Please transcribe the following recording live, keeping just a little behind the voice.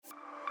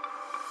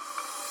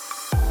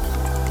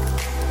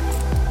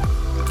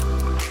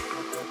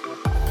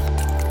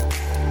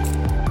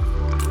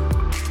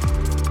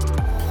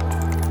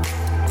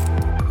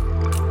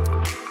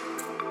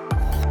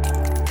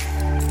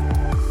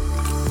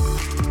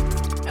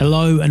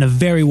Hello and a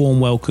very warm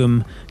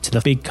welcome to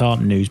the Big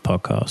Carp News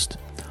Podcast.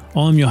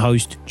 I'm your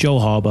host, Joel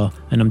Harbour,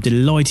 and I'm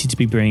delighted to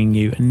be bringing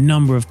you a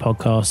number of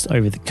podcasts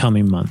over the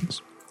coming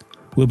months.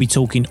 We'll be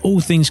talking all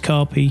things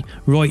carpy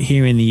right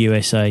here in the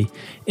USA,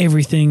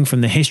 everything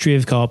from the history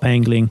of carp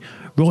angling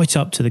right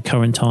up to the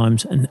current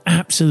times and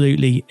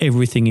absolutely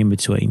everything in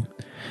between.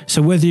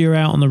 So whether you're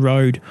out on the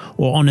road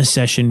or on a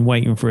session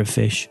waiting for a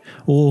fish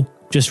or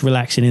just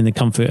relaxing in the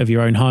comfort of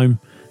your own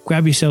home,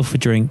 grab yourself a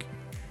drink,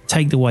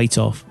 take the weight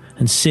off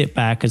and sit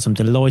back as I'm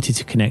delighted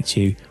to connect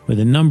you with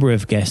a number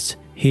of guests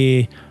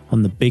here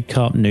on the Big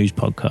Carp News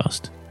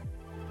Podcast.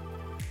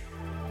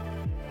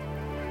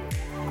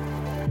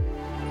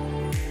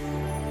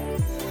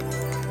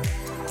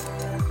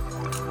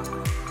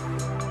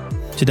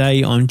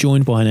 Today, I'm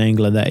joined by an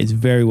angler that is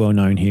very well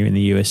known here in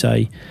the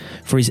USA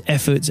for his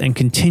efforts and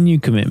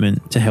continued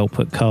commitment to help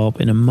put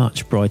carp in a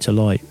much brighter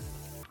light.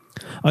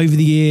 Over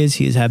the years,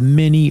 he has had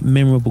many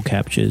memorable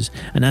captures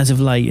and as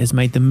of late has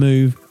made the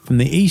move from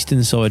the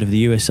eastern side of the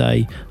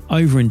USA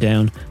over and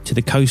down to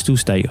the coastal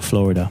state of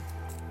Florida,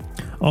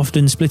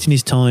 often splitting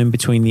his time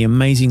between the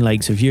amazing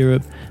lakes of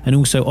Europe and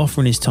also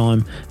offering his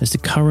time as the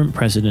current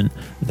president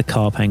of the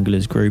Carp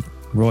Anglers Group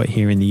right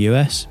here in the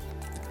US.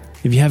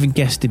 If you haven't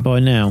guessed it by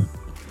now,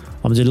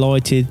 I'm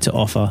delighted to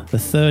offer the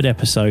third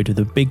episode of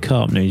the Big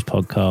Carp News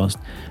Podcast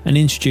and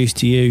introduce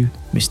to you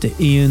Mr.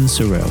 Iain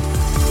Sorrell.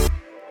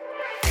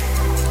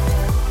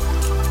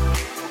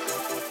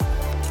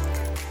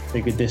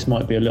 Figured this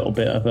might be a little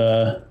bit of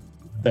a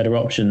better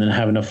option than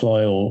having to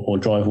fly or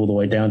drive all the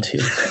way down to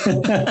you.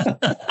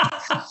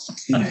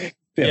 I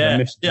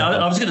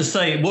was going to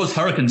say it was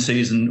hurricane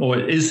season, or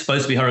it is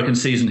supposed to be hurricane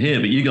season here,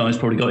 but you guys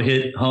probably got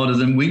hit harder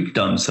than we've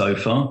done so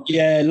far.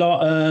 Yeah,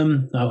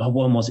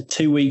 when was it?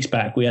 2 weeks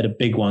back, we had a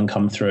big one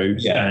come through.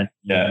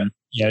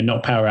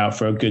 Knocked power out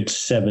for a good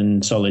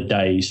 7 solid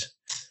days.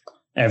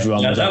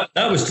 Everyone was up.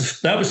 That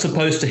was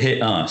supposed to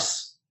hit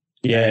us.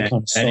 Yeah,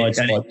 and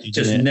it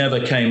just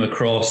never came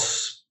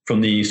across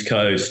from the East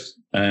Coast.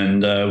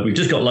 And we've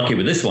just got lucky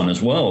with this one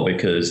as well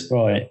because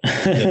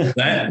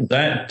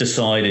that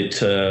decided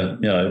to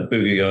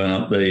boogie going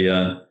up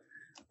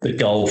the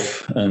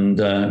Gulf and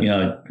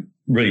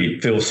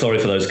really feel sorry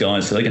for those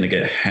guys. So they're going to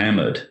get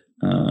hammered.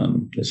 I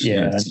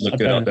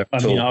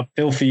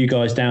feel for you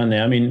guys down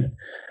there. I mean,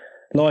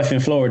 life in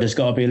Florida's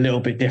got to be a little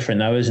bit different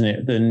though, isn't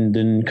it?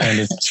 Than kind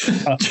of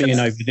being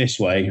over this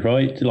way,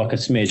 right? Like a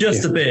smidge.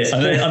 Just different.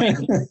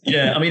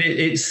 A bit.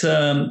 It's.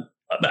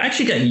 But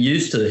actually getting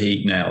used to the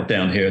heat now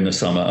down here in the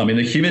summer. I mean,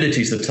 the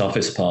humidity is the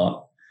toughest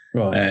part,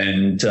 right?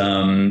 And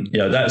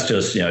that's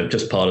just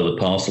part of the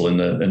parcel in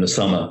the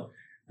summer.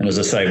 And as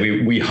I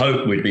say, we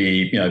hope we'd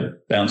be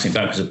bouncing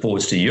backwards and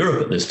forwards to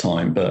Europe at this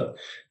time, but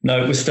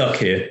no, we're stuck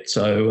here.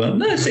 So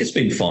it's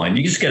been fine.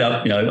 You just get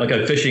up. I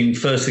go fishing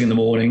first thing in the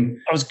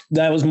morning.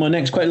 That was my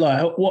next question.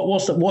 Like,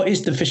 what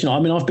is the fishing? I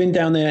mean, I've been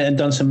down there and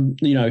done some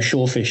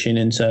shore fishing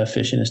and surf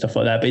fishing and stuff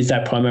like that. But is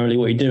that primarily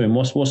what you're doing?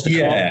 What's the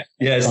carp?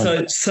 Yeah.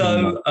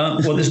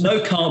 Well, there's no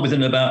carp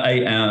within about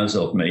 8 hours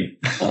of me.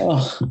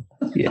 Oh,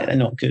 yeah,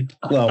 not good.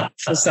 Well,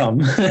 for some.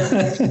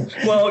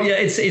 Well, yeah,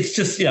 it's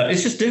just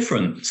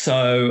different.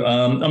 So,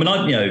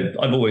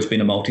 I've always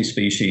been a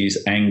multi-species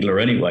angler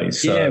anyway.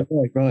 So, yeah,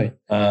 right.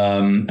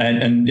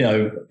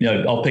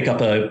 I'll pick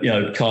up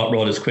a carp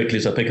rod as quickly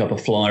as I pick up a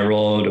fly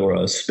rod or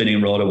a spinning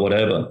rod or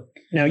whatever.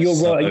 Now are you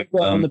right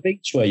on the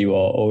beach where you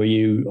are, or are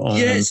you?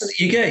 So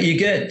you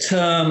get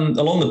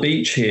along the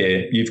beach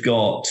here. You've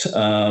got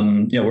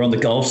we're on the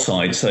Gulf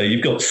side, so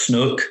you've got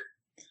snook,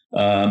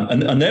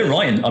 and they're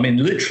right.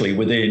 Literally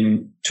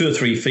within 2 or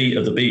 3 feet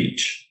of the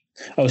beach.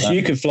 Oh, so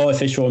you could fly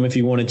fish for them if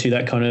you wanted to.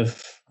 That kind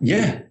of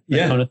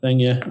kind of thing.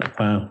 Yeah.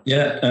 Wow.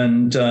 Yeah,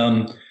 and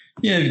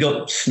you've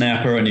got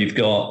snapper, and you've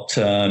got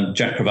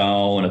jack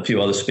crevalle, and a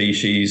few other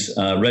species,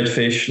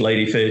 redfish,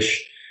 ladyfish.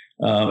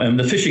 And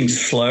the fishing's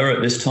slower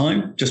at this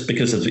time just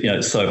because of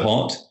it's so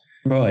hot.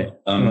 Right.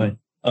 Right.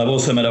 I've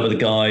also met up with a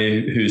guy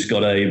who's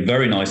got a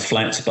very nice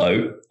flats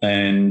boat,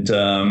 and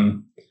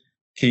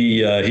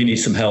he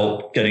needs some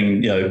help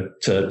getting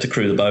to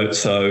crew the boat.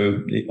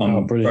 So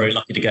I'm very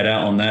lucky to get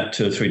out on that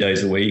 2 or 3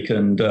 days a week.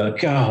 And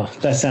God,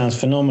 that sounds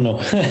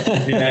phenomenal.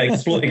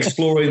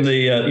 Exploring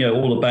the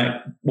all the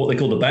back, what they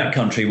call the back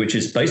country, which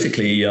is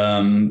basically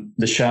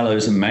the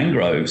shallows and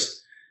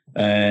mangroves,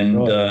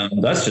 and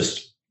that's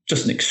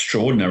just an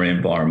extraordinary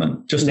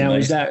environment. Just now,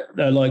 amazing. Is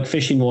that like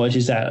fishing wise?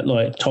 Is that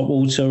like top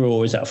water,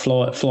 or is that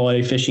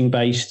fly fishing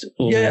based?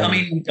 Or? Yeah,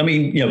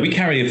 we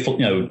carry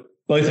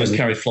both of us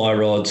carry fly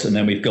rods, and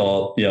then we've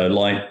got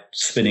light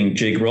spinning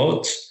jig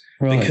rods.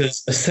 Right.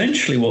 Because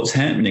essentially, what's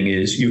happening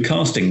is you're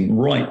casting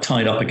right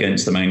tight up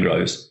against the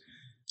mangroves,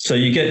 so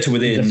you get to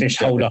within the fish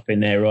hold up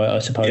in there, right? I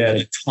suppose. Yeah,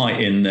 they're tight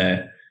in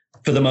there.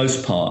 For the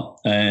most part,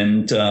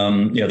 and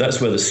that's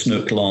where the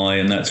snook lie,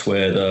 and that's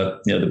where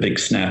the big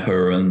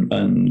snapper and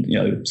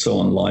so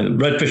on lie.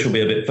 Redfish will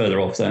be a bit further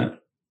off that.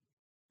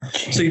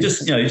 Jeez. So you're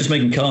just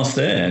making casts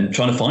there and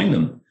trying to find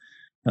them.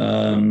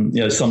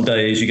 Some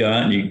days you go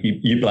out and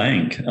you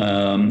blank,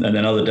 and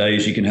then other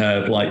days you can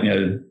have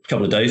a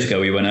couple of days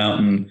ago we went out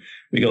and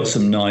we got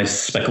some nice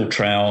speckled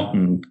trout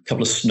and a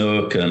couple of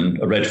snook and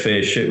a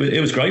redfish.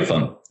 It was great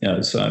fun.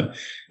 So,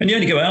 and you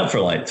only go out for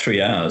like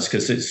 3 hours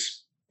because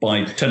it's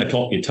by 10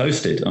 o'clock you're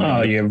toasted.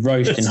 You're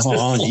roasting hot,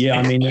 aren't you? Yeah,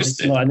 I mean,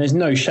 there's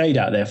no shade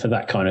out there for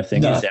that kind of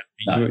thing, is there?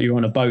 No. You're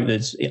on a boat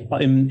that's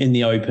in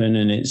the open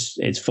and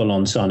it's full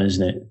on sun,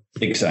 isn't it?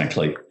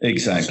 Exactly.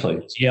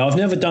 Yeah, I've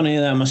never done any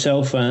of that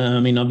myself. I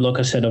mean, like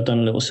I said, I've done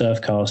a little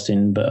surf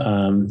casting, but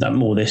that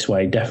more this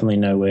way, definitely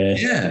nowhere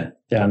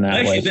down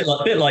that way. Actually,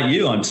 a bit like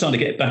you, I'm starting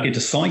to get back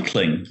into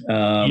cycling.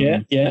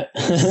 Yeah.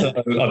 So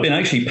I've been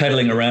actually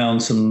pedaling around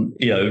some,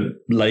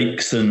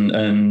 lakes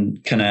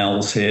and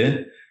canals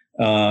here.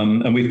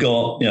 And we've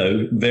got,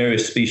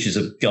 various species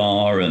of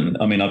gar. And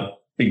I mean, I've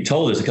been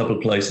told there's a couple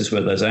of places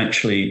where there's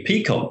actually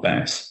peacock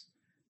bass.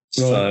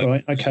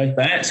 Right. Okay.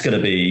 That's going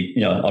to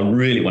be, I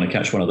really want to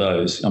catch one of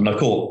those. I mean, I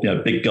caught,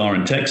 big gar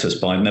in Texas,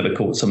 but I've never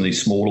caught some of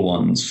these smaller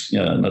ones,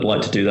 and I'd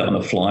like to do that on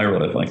a fly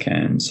rod if I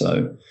can.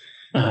 So.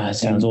 That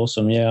sounds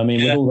awesome. Yeah. I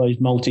mean, with all those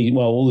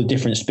all the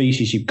different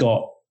species you've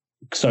got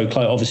so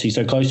close to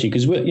you,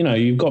 because,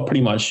 you've got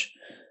pretty much,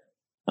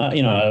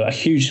 a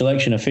huge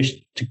selection of fish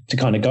to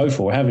kind of go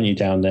for, haven't you,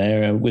 down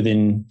there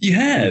within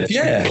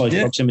close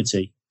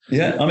proximity?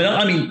 Yeah,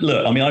 I mean,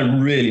 look, I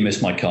really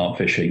miss my carp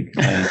fishing.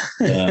 And,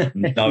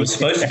 I was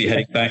supposed to be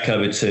heading back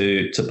over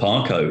to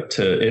Parco,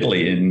 to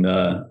Italy in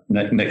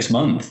next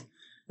month.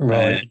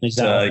 Right, is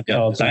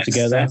that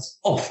together? That's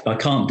off. I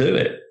can't do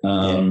it.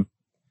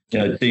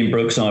 Dean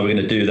Brooks and I were going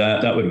to do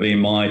that. That would be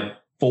my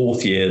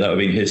 4th year. That would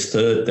be his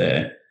 3rd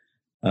there.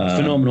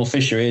 Phenomenal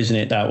fishery, isn't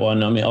it, that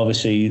one? I mean,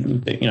 obviously,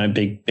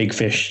 big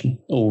fish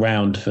all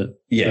round for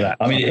that.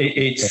 I mean,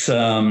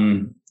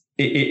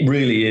 it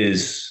really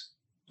is.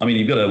 I mean,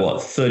 you've got a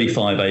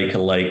 35-acre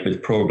lake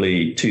with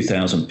probably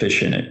 2,000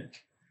 fish in it.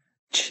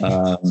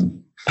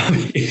 I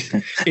mean,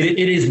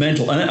 it is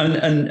mental,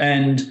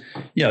 and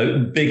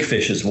big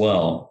fish as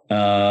well.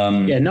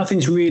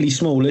 Nothing's really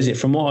small, is it?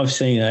 From what I've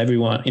seen,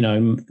 everyone,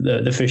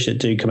 the fish that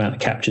do come out, the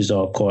captures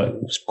are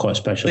quite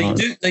special.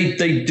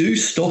 They do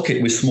stock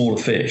it with smaller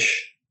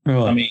fish.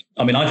 Right.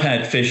 I mean, I've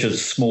had fish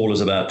as small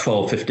as about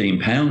 12,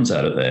 15 pounds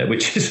out of there,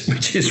 which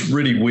is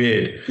really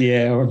weird.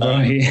 Yeah,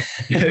 right.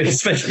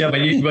 Especially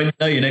when you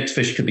know your next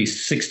fish could be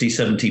 60,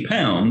 70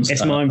 pounds.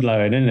 It's mind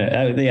blowing, isn't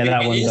it?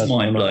 That one is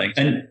mind blowing.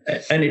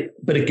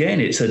 But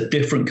again, it's a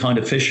different kind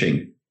of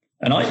fishing.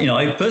 And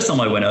I first time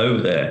I went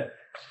over there,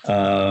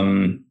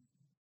 I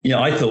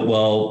thought,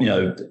 well,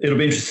 it'll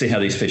be interesting to see how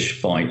these fish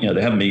fight. They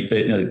haven't been,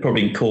 they've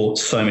probably been caught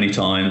so many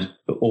times,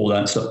 all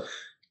that stuff.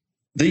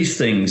 These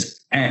things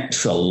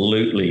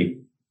absolutely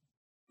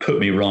put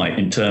me right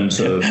in terms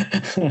of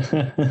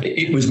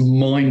it was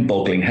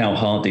mind-boggling how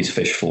hard these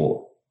fish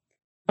fought.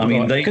 I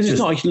mean, because it's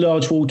not like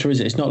large water, is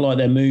it? It's not like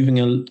they're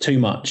moving too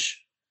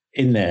much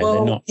in there. Well,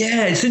 they're not.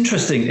 Yeah, it's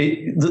interesting.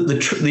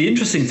 The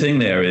interesting thing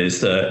there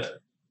is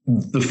that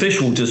the fish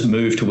will just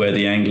move to where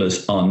the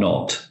anglers are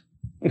not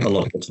a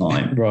lot of the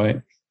time,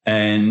 right?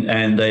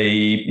 And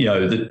they,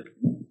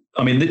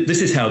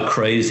 this is how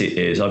crazy it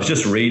is. I was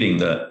just reading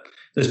that.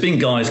 There's been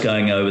guys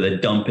going over there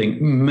dumping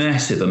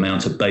massive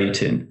amounts of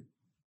bait in,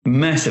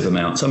 massive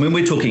amounts. I mean,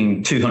 we're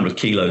talking 200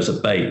 kilos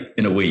of bait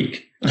in a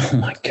week. Oh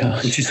my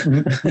gosh!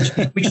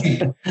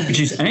 Which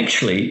is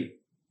actually,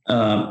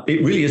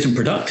 it really isn't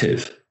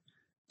productive.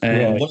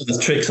 And one of the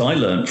tricks I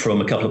learned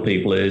from a couple of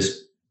people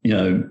is,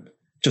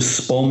 just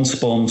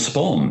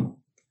spawn,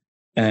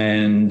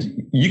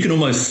 and you can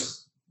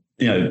almost,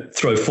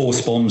 throw 4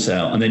 spawns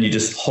out, and then you're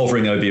just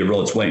hovering over your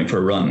rods waiting for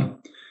a run.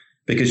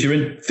 Because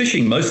you're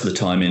fishing most of the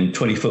time in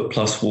 20-foot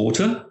plus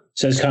water.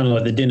 So it's kind of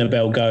like the dinner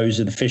bell goes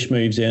and the fish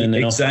moves in. And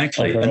then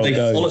exactly. And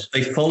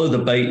they follow the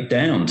bait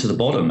down to the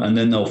bottom, and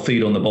then they'll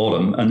feed on the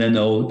bottom, and then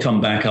they'll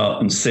come back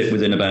up and sit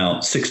within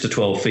about 6 to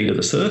 12 feet of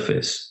the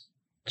surface.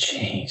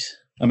 Jeez.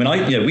 I mean,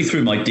 we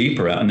threw my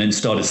deeper out and then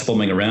started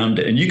swimming around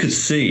it, and you could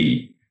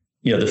see,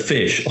 the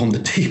fish on the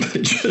deeper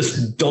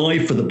just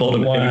dive for the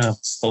bottom every time the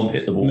spawn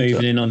hit the water.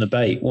 Moving in on the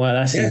bait. Wow,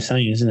 that's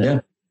insane, isn't it?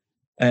 Yeah.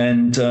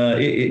 And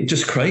it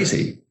just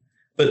crazy.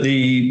 But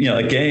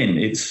again,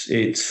 it's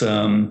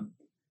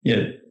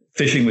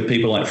fishing with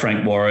people like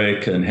Frank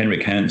Warwick and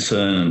Henrik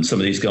Hansen and some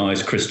of these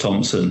guys, Chris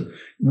Thompson.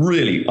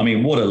 Really, I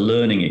mean, what a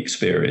learning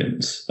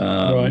experience!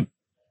 Right.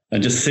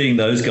 And just seeing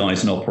those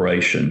guys in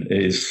operation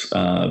is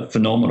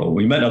phenomenal.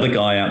 We met another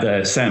guy out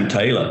there, Sam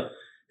Taylor,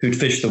 who'd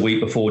fished the week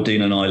before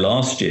Dean and I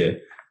last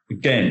year.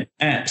 Again,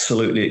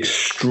 absolutely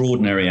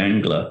extraordinary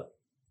angler.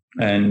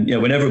 And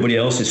when everybody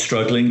else is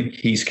struggling,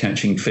 he's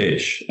catching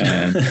fish.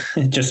 And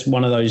just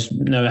one of those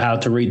know how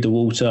to read the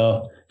water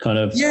kind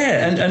of.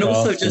 Yeah, and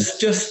also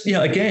just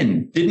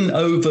again, didn't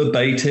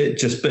overbait it,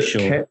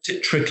 kept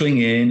it trickling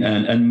in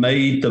and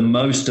made the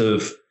most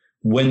of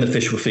when the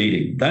fish were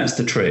feeding. That's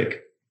the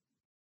trick.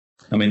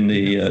 I mean,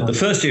 the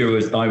first year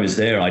I was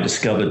there, I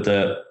discovered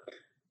that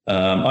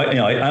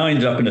I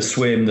ended up in a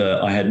swim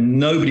that I had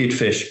nobody had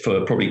fished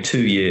for probably 2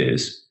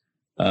 years,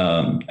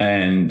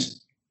 and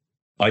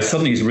I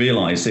suddenly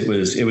realized it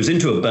was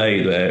into a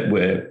bay there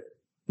where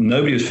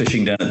nobody was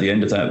fishing down at the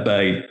end of that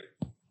bay.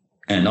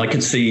 And I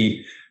could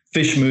see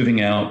fish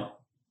moving out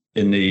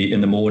in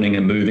the morning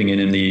and moving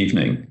in the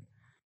evening.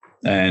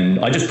 And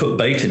I just put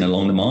bait in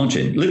along the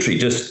margin, literally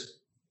just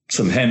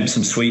some hemp,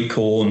 some sweet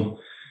corn,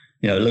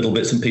 little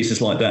bits and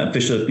pieces like that. And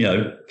fish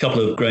a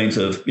couple of grains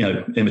of,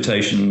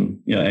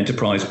 imitation,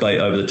 enterprise bait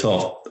over the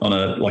top on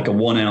a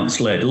 1 ounce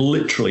lead,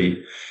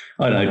 literally,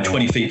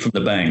 20 feet from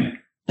the bank.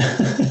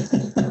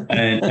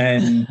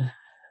 and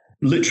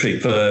literally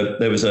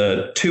there was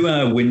a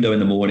 2-hour window in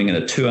the morning and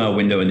a 2-hour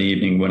window in the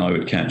evening when I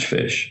would catch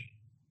fish.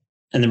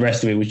 And the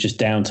rest of it was just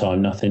downtime,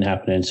 nothing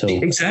happening at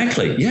all.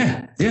 Exactly.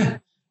 Yeah. Yeah.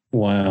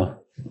 Wow.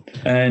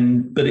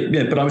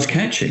 But I was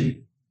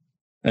catching.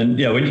 And,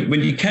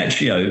 when you catch,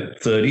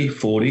 30,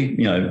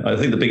 40, I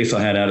think the biggest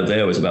I had out of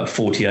there was about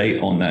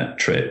 48 on that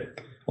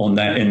trip, in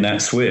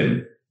that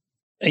swim.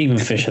 Even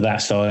fish of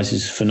that size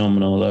is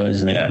phenomenal, though,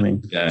 isn't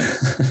it? Yeah,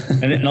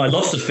 And I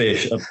lost a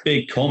fish, a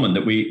big common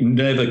that we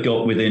never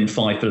got within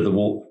 5 foot of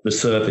the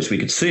surface. We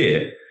could see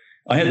it.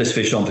 I had this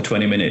fish on for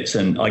 20 minutes,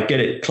 and I'd get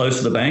it close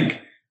to the bank,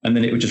 and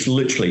then it would just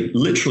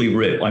literally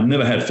rip. I've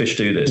never had fish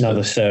do this.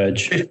 Another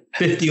surge.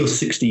 50 or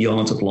 60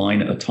 yards of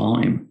line at a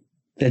time.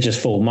 They're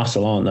just full of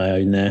muscle, aren't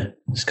they, in there?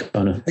 It's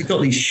kind of... They've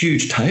got these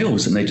huge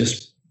tails, and they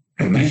just,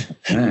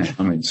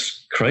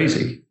 it's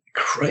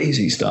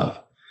crazy stuff.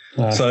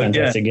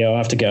 Fantastic. Yeah, I'll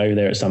have to go over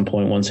there at some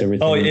point once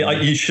everything. Oh, yeah,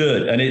 you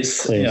should. And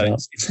it's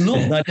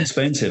not that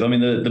expensive. I mean,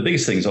 the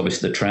biggest thing is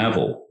obviously the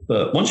travel.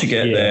 But once you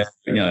get there,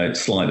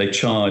 it's like they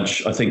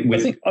charge, I think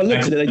I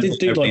looked at it, they did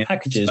do like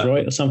packages,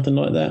 right? Or something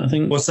like that, I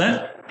think. What's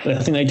that? I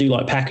think they do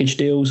like package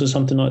deals or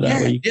something like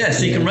that.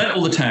 So you can rent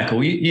all the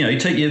tackle. You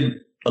take your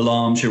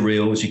alarms, your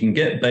reels. You can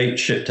get bait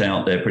shipped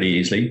out there pretty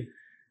easily.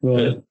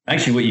 Right. But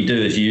actually what you do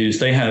is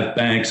they have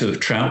bags of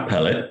trout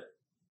pellet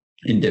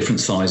in different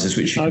sizes,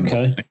 which you can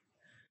buy.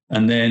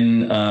 And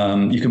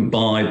then you can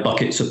buy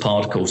buckets of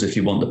particles if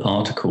you want the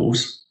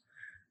particles.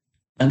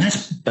 And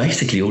that's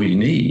basically all you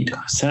need.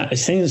 It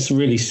seems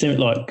really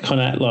simple,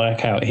 kind of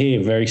like out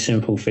here, very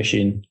simple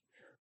fishing,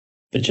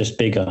 but just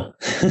bigger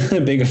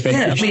fish.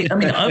 Yeah,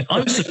 I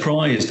was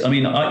surprised.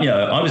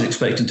 I was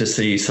expecting to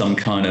see some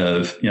kind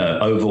of,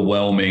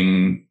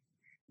 overwhelming,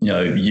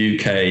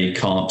 UK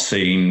carp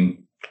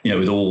scene,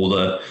 with all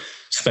the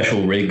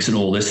special rigs and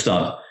all this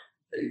stuff.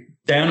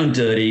 Down and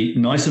dirty,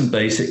 nice and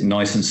basic,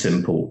 nice and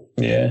simple.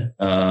 Yeah.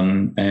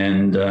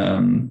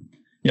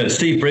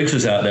 Steve Briggs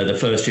was out there the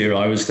first year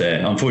I was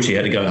there. Unfortunately, he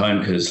had to go home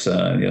because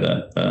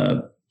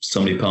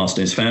somebody passed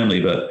in his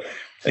family. But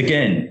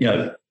again,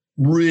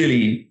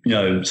 really,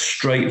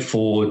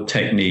 straightforward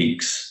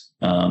techniques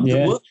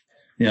that work,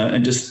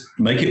 and just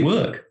make it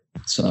work.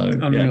 So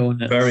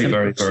very,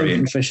 very, very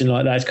interesting. Fishing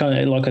like that. It's kind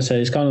of, like I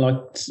said,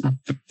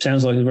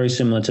 sounds like it's very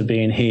similar to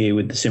being here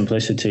with the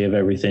simplicity of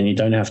everything. You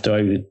don't have to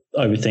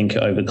overthink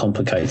it,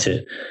 overcomplicate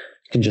it.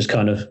 You can just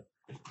kind of,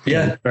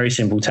 very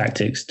simple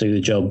tactics do the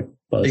job.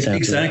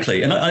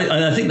 Exactly. And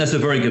I think that's a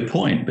very good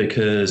point,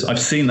 because I've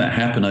seen that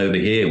happen over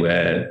here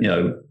where,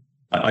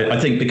 I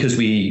think because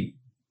we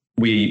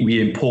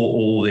import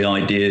all the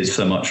ideas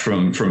so much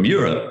from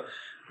Europe,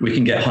 we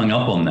can get hung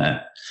up on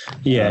that.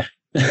 Yeah.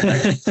 A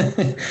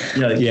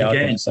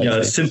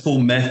simple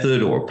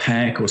method or a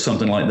pack or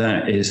something like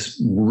that is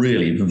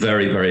really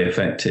very, very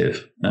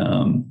effective.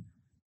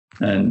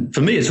 And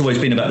for me, it's always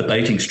been about the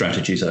baiting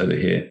strategies over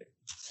here.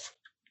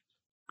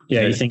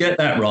 Yeah, you think get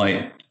that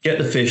right, get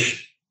the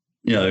fish,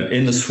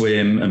 in the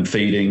swim and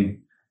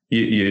feeding.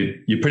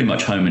 You're pretty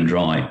much home and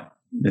dry.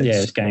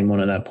 It's game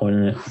on at that point,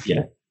 isn't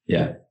it?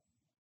 Yeah.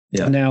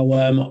 Now,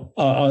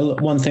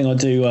 one thing I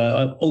do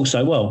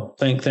also,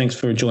 thanks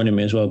for joining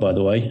me as well, by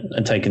the way,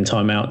 and taking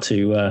time out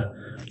to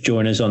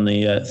join us on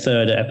the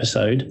third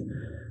episode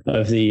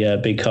of the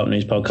Big Carp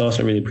News podcast.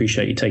 I really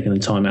appreciate you taking the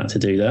time out to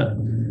do that.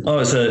 Oh,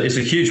 it's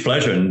a huge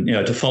pleasure, and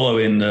to follow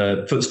in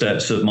the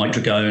footsteps of Mike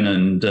Dragone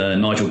and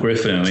Nigel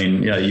Griffin. I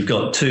mean, you've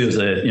got two of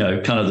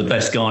the kind of the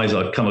best guys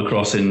I've come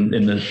across in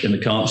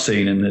the carp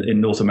scene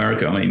in North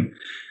America. I mean,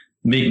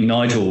 meeting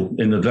Nigel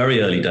in the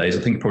very early days,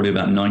 I think probably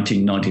about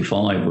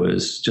 1995,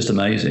 was just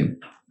amazing.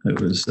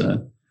 It was.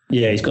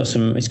 He's got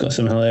some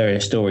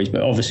hilarious stories,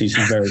 but obviously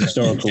some very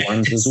historical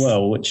ones as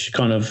well, which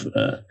kind of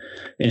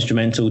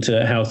instrumental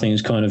to how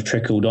things kind of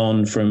trickled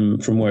on from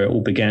where it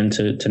all began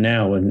to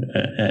now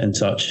and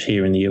such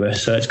here in the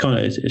US. So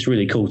it's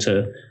really cool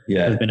to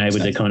have been able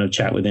to kind of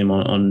chat with him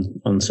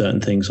on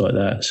certain things like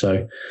that.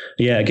 So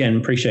again,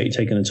 appreciate you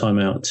taking the time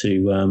out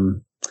to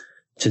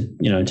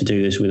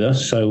do this with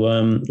us. So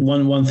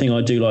one thing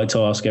I do like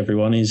to ask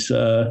everyone is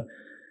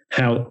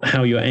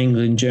how your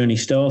angling journey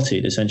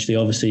started. Essentially,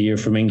 obviously you're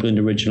from England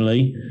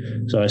originally,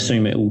 so I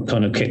assume it all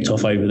kind of kicked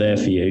off over there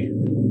for you.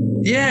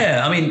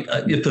 Yeah, I mean,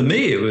 for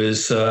me it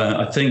was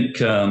I think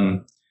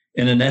in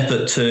an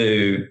effort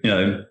to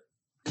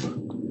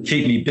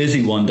keep me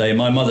busy one day,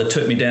 my mother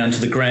took me down to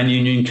the Grand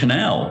Union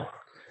Canal.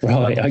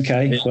 Right.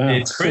 Okay. Wow.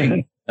 It's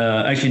spring,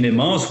 actually near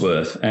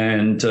Marsworth,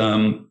 and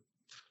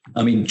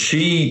I mean,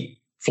 she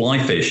fly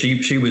fish.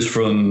 She was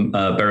from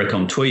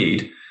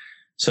Berwick-on-Tweed,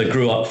 so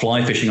grew up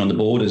fly fishing on the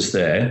borders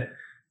there.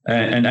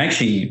 And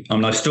actually, I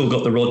mean, I've still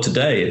got the rod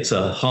today. It's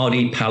a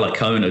Hardy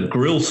Palacona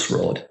Grilse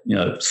rod,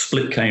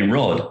 split cane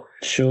rod.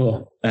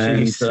 Sure.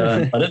 And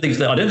I don't think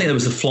there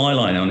was a fly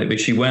line on it, but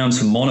she wound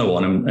some mono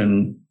on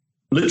and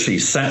literally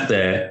sat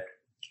there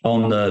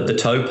on the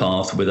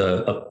towpath with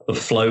a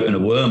float and a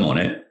worm on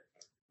it.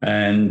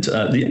 And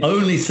the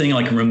only thing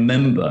I can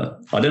remember,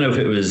 I don't know if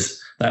it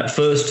was that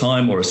first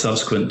time or a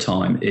subsequent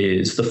time,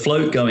 is the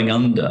float going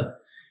under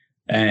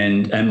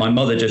and my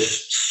mother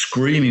just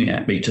screaming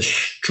at me to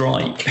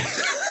strike.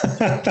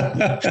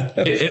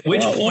 At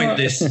which point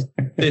this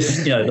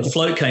the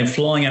float came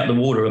flying out the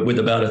water with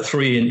about a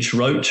 3-inch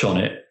roach on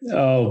it.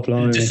 Oh,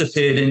 blimey. And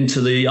disappeared into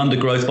the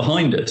undergrowth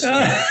behind us.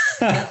 I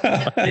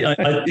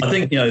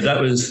think that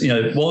was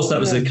whilst that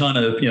was a kind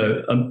of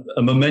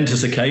a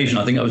momentous occasion,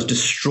 I think I was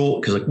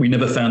distraught because we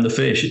never found the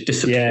fish. It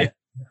disappeared. Yeah.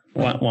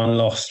 One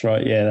lost,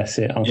 right? Yeah, that's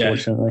it.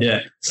 Unfortunately,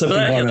 yeah. So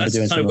that's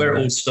kind of where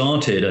it all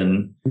started,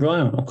 and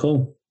right,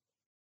 cool.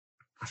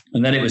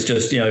 And then it was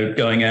just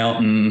going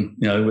out and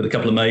with a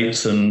couple of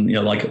mates, and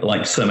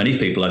like so many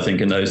people, I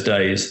think in those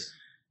days,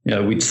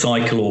 we'd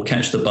cycle or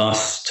catch the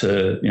bus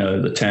to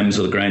the Thames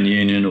or the Grand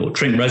Union or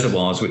Tring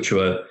reservoirs, which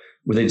were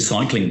within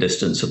cycling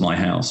distance of my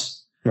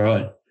house.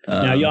 Right.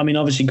 Now, I mean,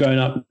 obviously, growing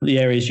up, the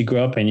areas you grew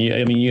up in,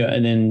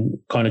 and then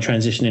kind of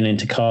transitioning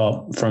into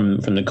carp from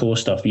the core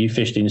stuff, you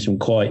fished in some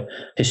quite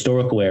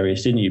historical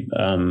areas, didn't you?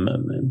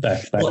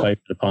 Back over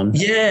the pond.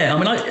 Yeah,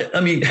 I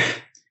mean,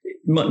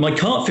 my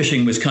carp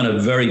fishing was kind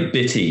of very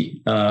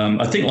bitty.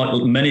 I think,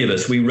 like many of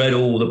us, we read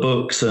all the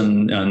books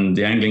and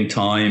the Angling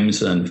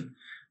Times and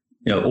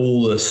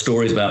all the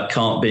stories about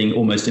carp being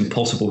almost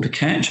impossible to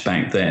catch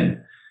back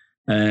then,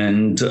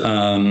 and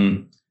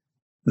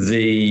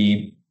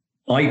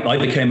I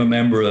became a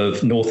member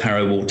of North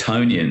Harrow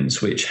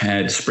Waltonians, which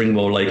had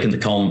Springwell Lake in the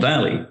Colne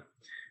Valley,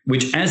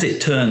 which, as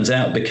it turns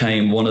out,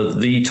 became one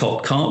of the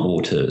top carp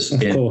waters in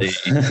the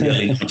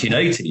early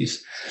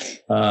 1980s.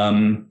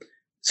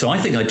 So I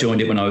think I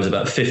joined it when I was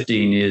about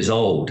 15 years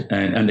old.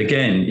 And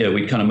again,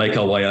 we'd kind of make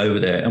our way over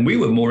there. And we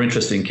were more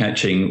interested in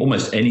catching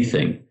almost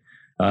anything.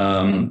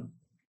 But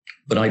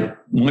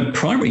my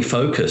primary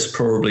focus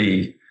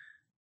probably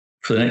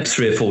for the next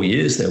 3 or 4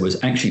 years there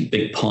was actually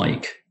big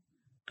pike.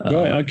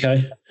 Right.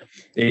 Okay.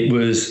 It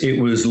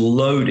was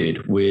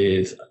loaded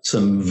with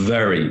some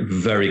very,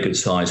 very good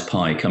sized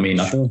pike. I mean,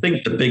 sure. I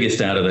think the biggest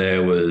out of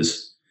there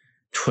was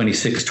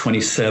 26,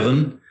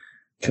 27,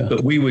 okay.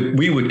 But we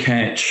would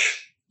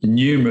catch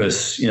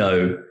numerous,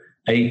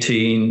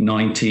 18,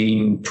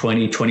 19,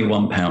 20,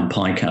 21 pound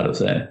pike out of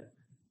there.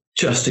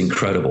 Just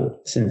incredible.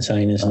 It's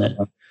insane, isn't it?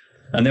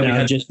 And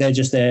then they're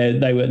just there.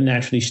 They were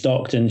naturally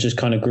stocked and just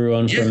kind of grew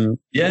on from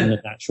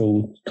the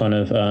natural kind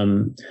of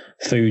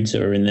foods that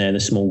were in there, the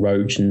small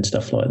roach and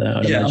stuff like that.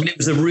 I mean, it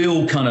was a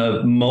real kind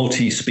of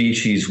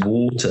multi-species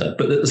water,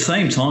 but at the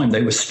same time,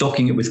 they were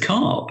stocking it with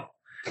carp.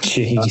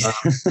 Jeez.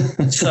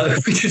 So,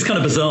 which is kind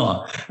of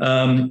bizarre.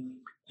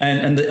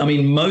 I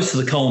mean, most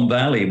of the Colne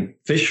Valley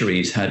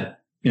fisheries had,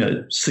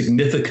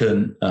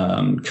 significant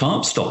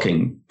carp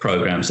stocking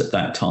programs at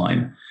that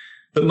time.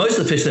 But most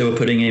of the fish they were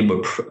putting in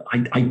were,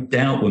 I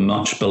doubt, were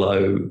much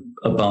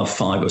above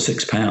 5 or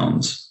 6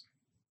 pounds.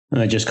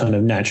 And they just kind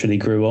of naturally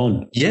grew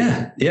on.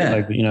 Yeah.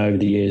 Over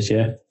the years,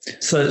 yeah.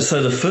 So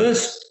the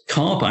first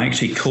carp I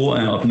actually caught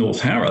out of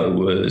North Harrow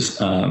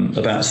was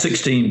about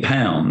 16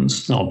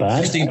 pounds. Not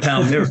bad.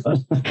 16-pound mirror,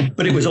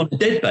 but it was on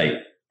dead bait.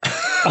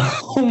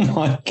 Oh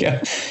my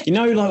God.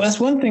 That's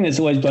one thing that's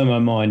always blown my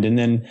mind. And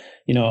then,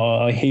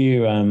 I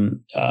hear,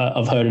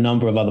 I've heard a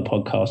number of other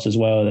podcasts as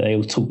well, that they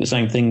all talk the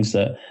same things,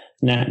 that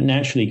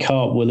naturally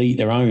carp will eat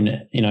their own,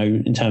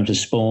 in terms of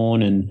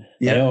spawn, and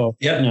they are,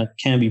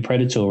 can be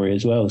predatory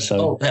as well.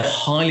 So they're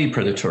highly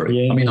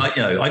predatory. Yeah. I mean,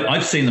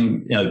 I've seen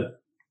them,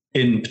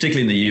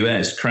 particularly in the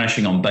US,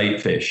 crashing on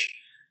bait fish.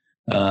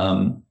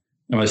 And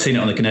I've seen it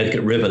on the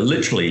Connecticut River.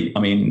 Literally, I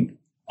mean,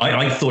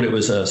 I thought it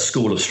was a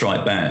school of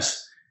striped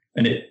bass.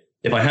 And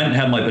if I hadn't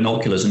had my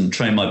binoculars and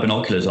trained my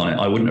binoculars on it,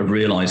 I wouldn't have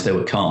realized they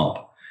were carp.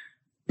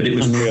 But it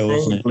was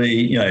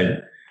probably,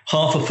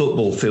 half a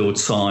football field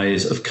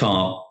size of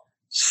carp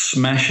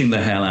smashing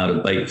the hell out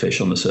of bait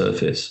fish on the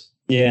surface.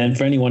 Yeah, and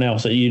for anyone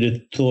else, you'd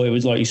have thought it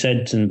was, like you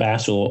said, some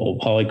bass or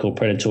pike or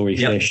predatory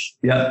fish.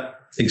 Yeah,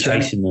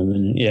 exactly. Chasing them,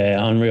 and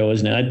unreal,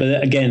 isn't it?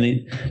 But again,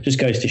 it just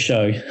goes to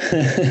show.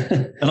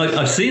 And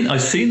I've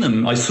seen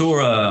them. I saw,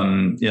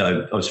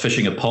 I was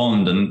fishing a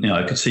pond, and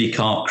I could see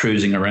carp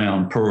cruising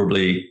around,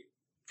 probably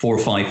 4 or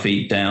 5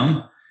 feet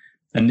down,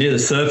 and near the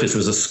surface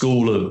was a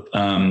school of,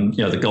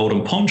 the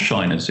golden pond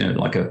shiners,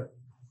 like a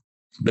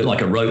bit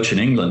like a roach in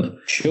England.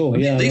 Sure,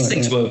 yeah. These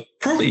things were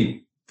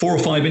probably 4 or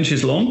 5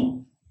 inches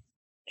long.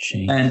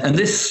 Jeez. And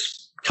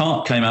this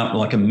carp came out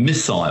like a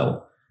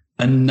missile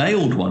and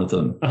nailed one of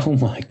them. Oh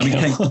my God. I mean,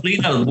 came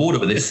clean out of the water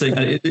with this thing.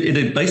 It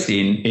had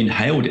basically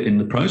inhaled it in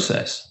the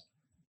process.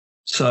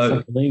 So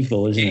it's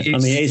unbelievable, isn't it? I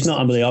mean, it's not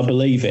unbelievable. I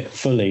believe it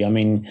fully. I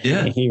mean,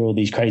 I hear all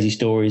these crazy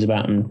stories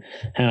about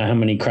how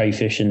many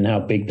crayfish and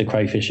how big the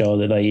crayfish are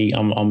that they eat.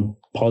 I'm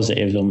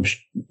positives on,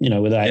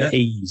 without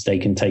ease, they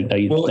can take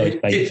those bait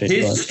fish.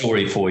 Here's the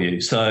story for you.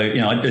 So,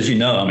 as you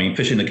know, I mean,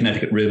 fishing the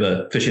Connecticut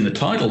River, fishing the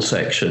tidal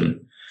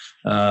section,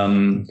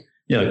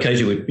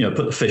 occasionally we,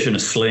 put the fish in a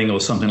sling or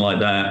something like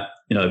that,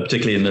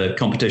 particularly in the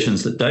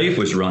competitions that Dave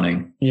was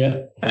running.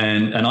 Yeah.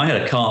 And I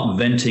had a carp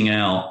venting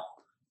out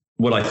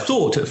what I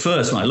thought at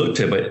first when I looked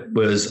at it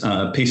was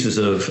pieces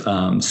of,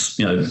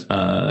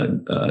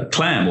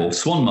 clam or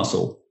swan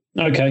mussel.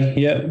 Okay,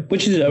 yeah,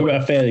 which is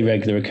a fairly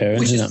regular occurrence.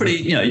 Which is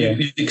pretty,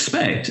 you'd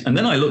expect. And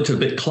then I looked a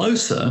bit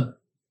closer.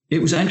 It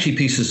was actually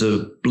pieces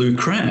of blue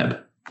crab.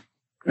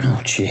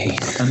 Oh,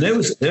 geez. And there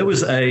was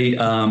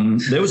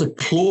a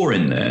claw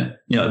in there,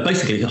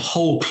 basically a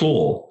whole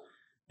claw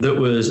that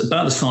was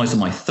about the size of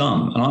my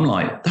thumb. And I'm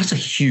like, that's a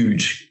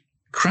huge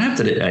crab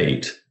that it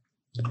ate.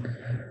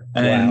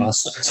 And wow.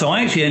 So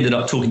I actually ended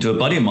up talking to a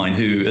buddy of mine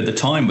who at the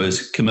time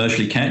was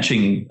commercially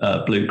catching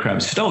blue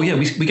crabs. He said, oh, yeah,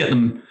 we get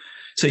them.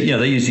 So,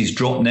 they use these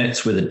drop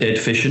nets with a dead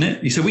fish in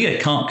it. He said, we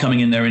get carp coming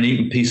in there and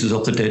eating pieces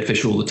off the dead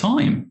fish all the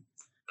time.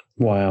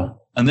 Wow.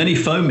 And then he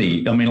phoned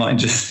me,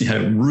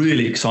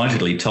 really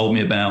excitedly told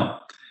me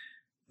about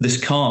this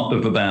carp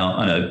of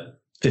about,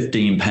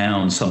 15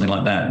 pounds, something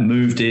like that,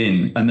 moved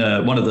in.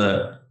 And one of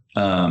the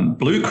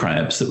blue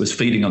crabs that was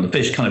feeding on the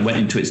fish kind of went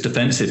into its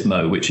defensive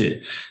mode,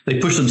 they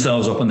push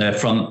themselves up on their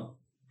front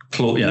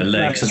claw,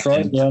 legs. That's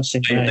right.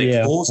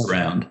 They force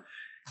around.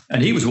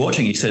 And he was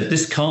watching. He said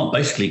this carp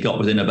basically got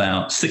within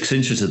about 6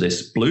 inches of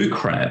this blue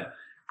crab.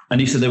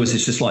 And he said there was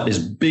this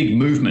big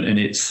movement in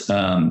its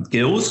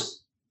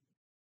gills,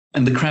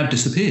 and the crab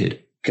disappeared.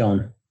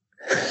 Gone.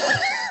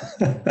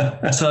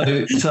 So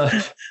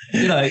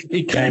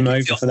it came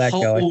over for that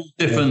guy.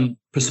 Different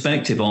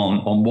perspective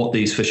on what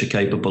these fish are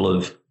capable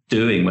of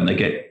doing when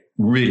they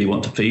really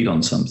want to feed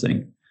on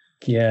something.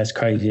 Yeah, it's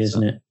crazy,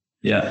 isn't it?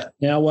 Yeah.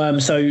 Now,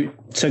 so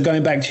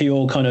going back to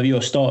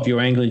your start of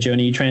your angling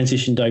journey, you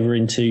transitioned over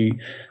into,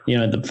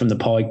 from the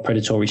pike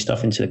predatory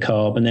stuff into the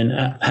carp, and then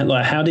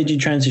how did you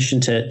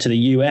transition to the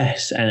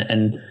US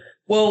and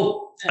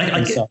well,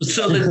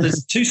 so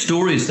there's two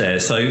stories there.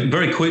 So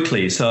very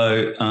quickly,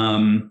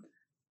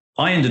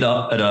 I ended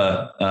up at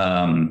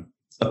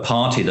a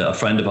party that a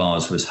friend of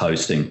ours was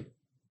hosting,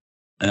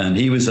 and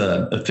he was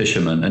a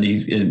fisherman, and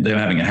they were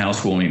having a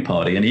housewarming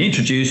party, and he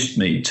introduced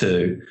me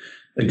to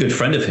a good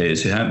friend of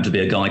his who happened to be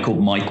a guy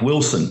called Mike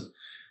Wilson.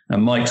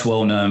 And Mike's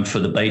well known for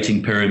the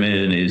baiting pyramid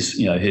and his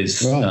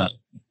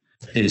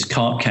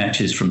carp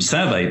catches from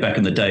Save back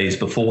in the days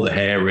before the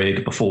hair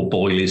rig, before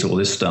boilies, all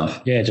this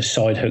stuff. Yeah, just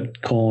side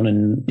hooked corn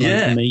and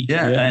meat.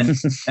 Yeah.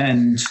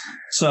 And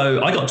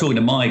so I got talking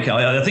to Mike.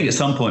 I think at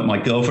some point my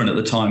girlfriend at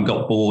the time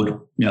got bored,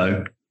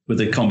 with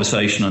the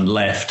conversation and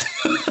left.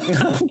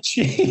 Oh,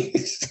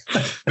 jeez.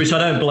 Which I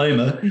don't blame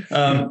her.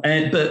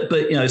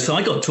 But so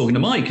I got talking to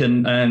Mike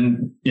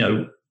and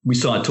we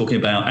started talking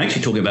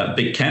about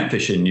big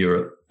catfish in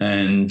Europe.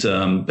 And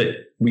but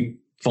we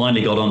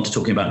finally got on to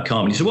talking about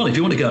carp. And he said, well, if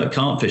you want to go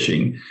carp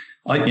fishing,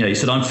 he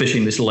said, I'm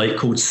fishing this lake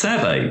called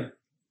Save.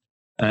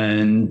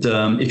 And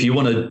if you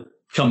want to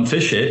come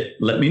fish it,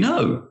 let me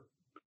know.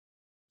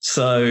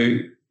 So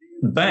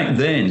back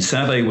then,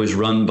 Save was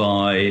run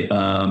by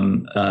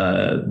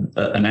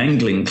an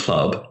angling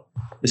club.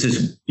 This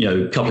is,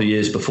 a couple of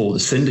years before the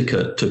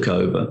syndicate took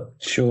over.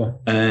 Sure.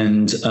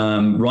 And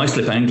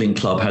Ruislip Angling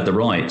Club had the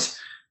rights,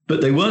 but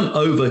they weren't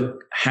over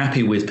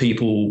happy with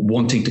people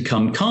wanting to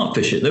come carp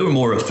fish it. They were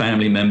more a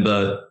family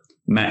member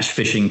match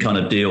fishing kind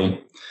of deal.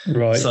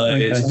 Right. So I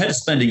had to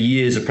spend a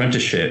year's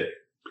apprenticeship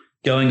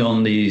going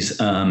on these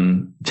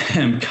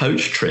damn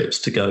coach trips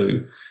to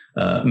go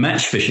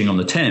match fishing on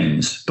the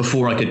Thames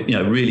before I could,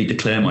 really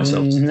declare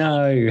myself.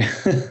 No.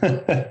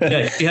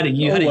 Yeah, you had a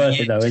year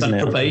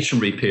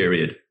probationary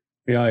period.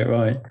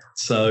 Right.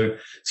 So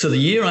the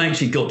year I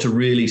actually got to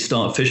really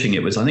start fishing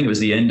it was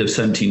the end of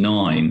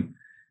 79.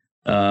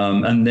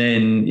 And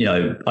then,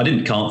 I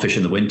didn't carp fish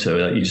in the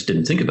winter. You just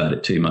didn't think about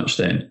it too much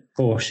then. Of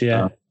course,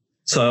 yeah.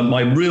 So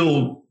my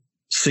real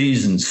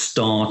season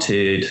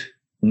started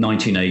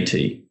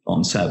 1980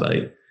 on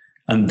Save.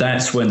 And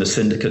that's when the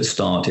syndicate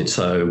started.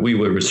 So we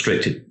were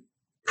restricted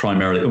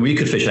primarily. We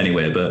could fish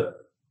anywhere,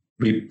 but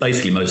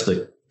most of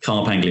the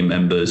carp angling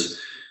members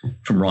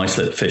from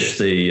Ruislip fished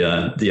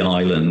the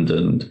island.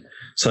 And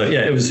so,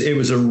 it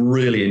was a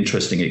really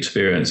interesting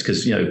experience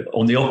because,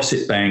 on the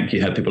opposite bank,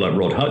 you had people like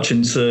Rod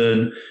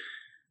Hutchinson,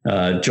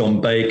 John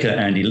Baker,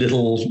 Andy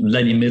Little,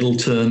 Lenny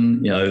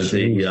Middleton, it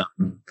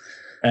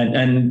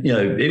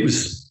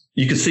was,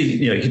 you could see,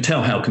 you could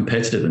tell how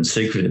competitive and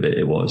secretive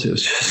it was. It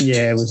was just...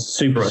 Yeah, it was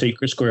super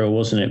secret squirrel,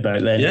 wasn't it,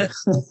 back then? Yeah.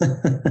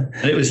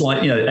 And it was like,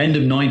 end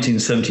of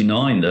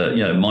 1979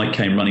 that, Mike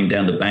came running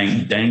down the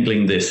bank,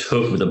 dangling this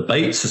hook with a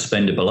bait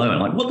suspended below. And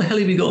like, what the hell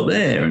have you got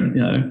there?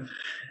 And,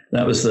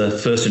 that was the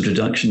first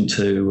introduction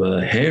to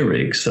hair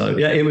rig. So,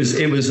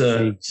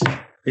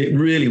 it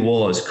really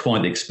was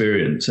quite the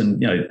experience.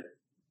 And,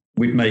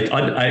 I'd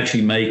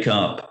actually make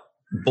up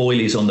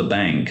boilies on the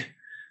bank.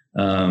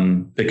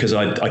 Because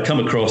I come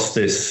across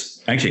this,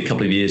 actually a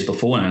couple of years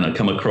beforehand, I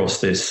come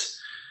across this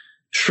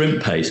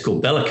shrimp paste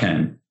called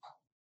Belacan.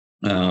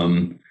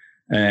 And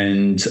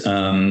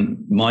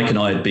Mike and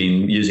I had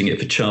been using it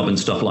for chub and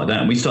stuff like that.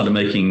 And we started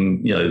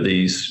making,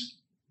 these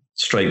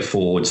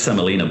straightforward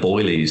semolina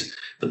boilies,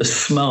 but the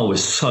smell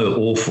was so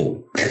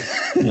awful.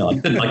 I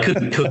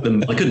couldn't cook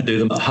them. I couldn't do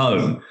them at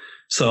home.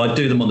 So I'd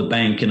do them on the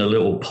bank in a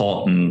little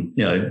pot, and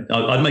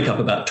I'd make up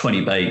about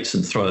 20 baits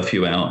and throw a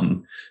few out.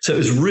 And so it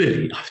was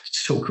really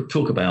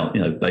talk about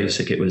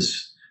basic. It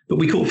was, but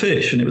we caught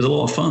fish, and it was a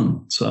lot of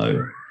fun.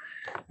 So,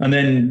 and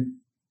then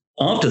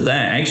after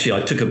that, actually,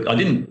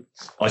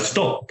 I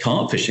stopped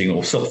carp fishing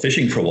or stopped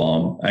fishing for a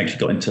while. I actually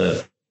got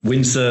into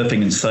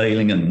windsurfing and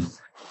sailing and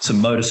some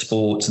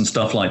motorsports and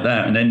stuff like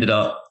that, and ended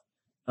up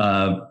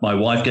my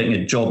wife getting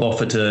a job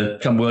offer to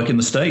come work in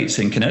the States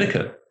in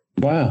Connecticut.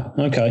 Wow.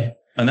 Okay.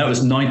 And that was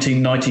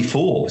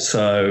 1994.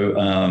 So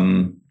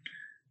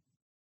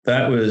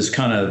that was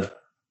kind of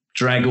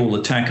drag all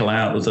the tackle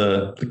out of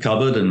the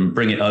cupboard and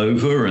bring it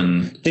over.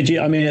 And did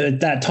you? I mean, at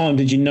that time,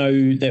 did you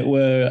know that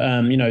were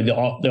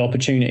the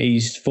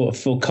opportunities for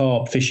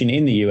carp fishing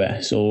in the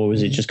US, or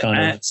was it just kind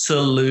of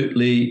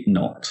absolutely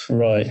not?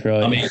 Right.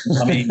 I mean,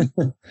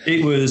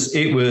 it was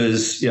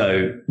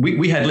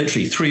we had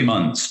literally 3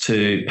 months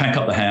to pack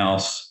up the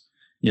house,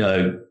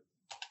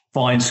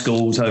 find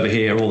schools over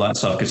here, all that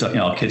stuff, because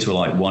our kids were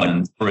like 1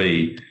 and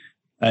 3,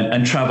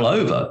 and travel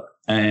over.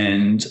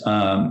 And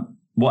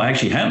what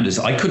actually happened is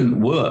I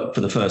couldn't work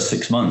for the first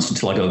 6 months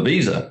until I got a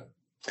visa.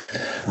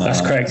 That's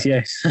correct.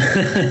 Yes,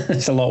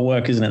 it's a lot of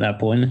work, isn't it, at that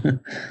point?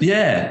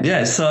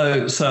 Yeah.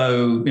 So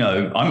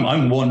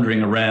I'm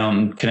wandering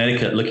around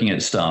Connecticut looking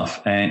at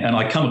stuff, and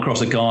I come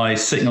across a guy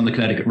sitting on the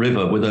Connecticut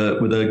River with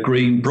a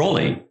green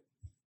brolly,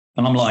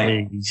 and I'm like,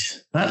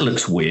 jeez, that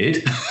looks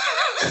weird.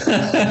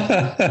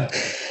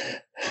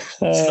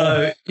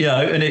 So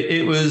and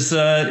it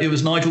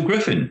was Nigel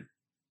Griffin.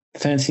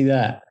 Fancy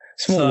that.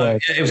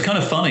 It was kind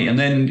of funny, and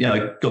then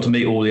got to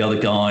meet all the other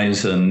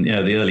guys, and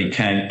the early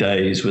CAG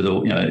days with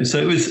all So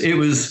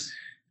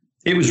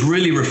it was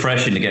really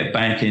refreshing to get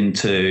back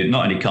into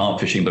not only carp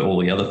fishing but all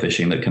the other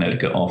fishing that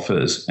Connecticut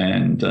offers,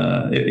 and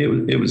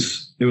it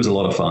was a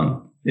lot of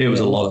fun. It was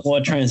a lot of fun.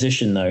 What a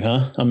transition, though,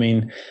 huh? I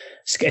mean,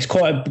 it's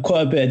quite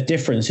a bit of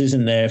difference,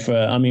 isn't there? For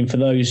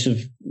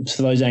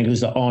those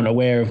anglers that aren't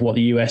aware of what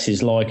the US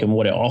is like and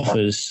what it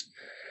offers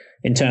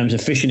in terms of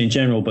fishing in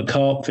general, but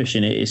carp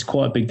fishing, it's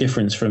quite a big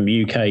difference from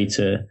UK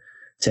to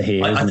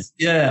here, isn't it?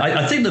 Yeah,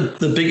 I think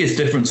the biggest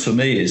difference for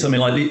me is,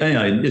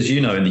 as you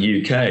know, in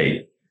the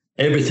UK,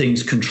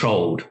 everything's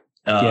controlled.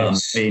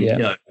 Yes,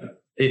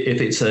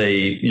 if it's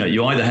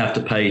you either have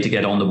to pay to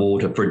get on the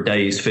water for a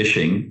day's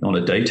fishing on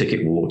a day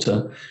ticket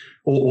water,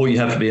 or you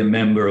have to be a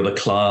member of a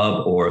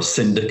club or a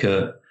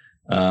syndicate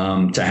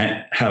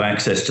to have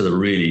access to the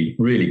really,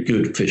 really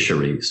good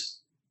fisheries.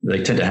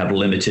 They tend to have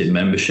limited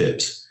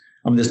memberships.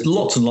 I mean, there's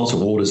lots and lots of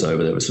waters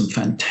over there with some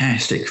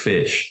fantastic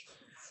fish.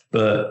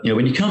 But,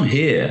 when you come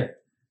here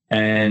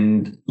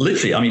and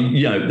literally,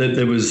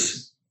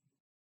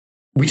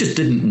 we just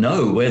didn't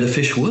know where the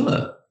fish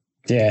were.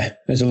 Yeah,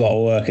 there's a lot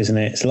of work, isn't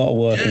it? It's a lot of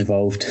work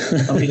involved.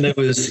 I mean, there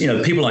was,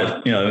 people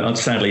like,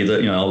 sadly,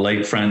 our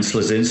late Franz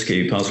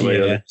Slazinski passed away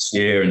this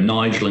year, and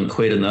Nigel and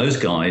Quid and those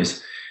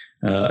guys,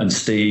 and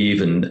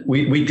Steve. And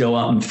we'd go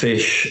up and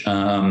fish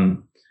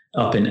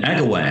up in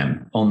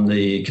Agawam on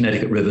the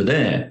Connecticut River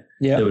there.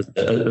 Yeah. There was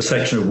a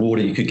section of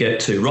water you could get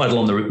to right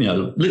along the,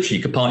 literally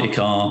you could park your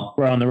car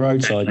right on the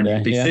roadside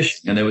there. Be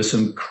fishing, and there was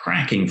some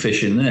cracking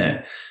fish in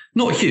there.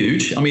 Not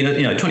huge. I mean,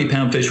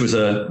 20-pound fish was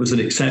an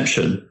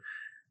exception,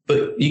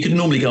 but you could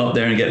normally go up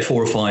there and get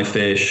 4 or 5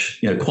 fish,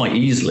 quite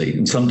easily.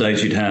 And some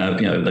days you'd have,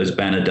 those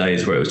banner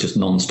days where it was just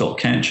non-stop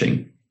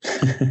catching.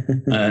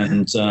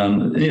 And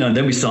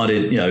then we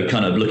started,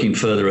 kind of looking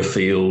further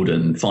afield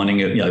and finding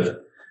it.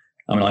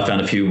 I found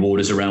a few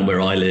waters around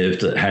where I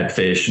lived that had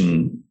fish,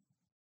 and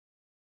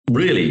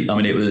really,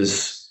 it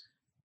was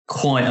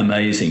quite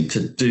amazing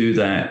to do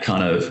that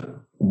kind of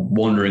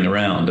wandering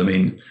around. I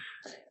mean,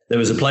 there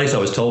was a place I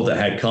was told that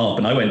had carp,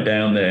 and I went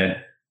down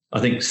there, I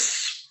think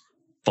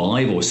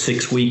 5 or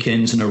 6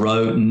 weekends in a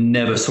row,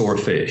 never saw a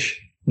fish.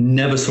 And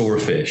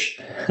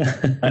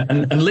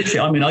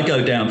literally, I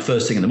go down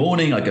first thing in the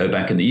morning, I go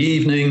back in the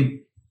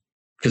evening,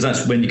 because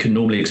that's when you can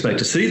normally expect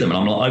to see them.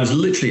 And I was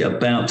literally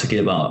about to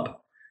give up.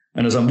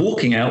 And as I'm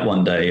walking out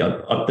one day,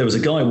 there was a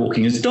guy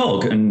walking his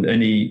dog, and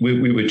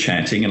we were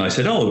chatting, and I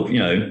said, do you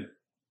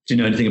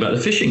know anything about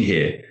the fishing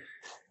here?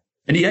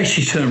 And he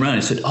actually turned around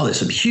and said, there's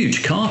some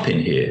huge carp in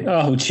here.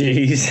 Oh,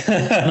 geez.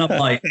 And I'm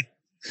like,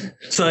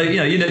 so,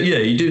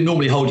 you do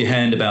normally hold your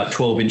hand about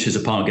 12 inches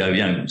apart and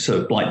go,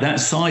 so like that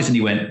size. And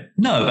he went,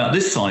 no, about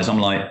this size. I'm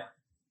like,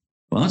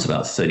 well, that's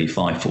about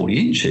 35,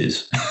 40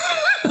 inches.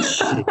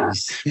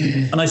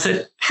 And I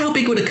said, how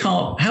big are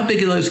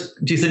those,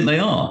 do you think they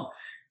are?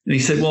 And he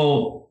said,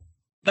 well,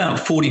 about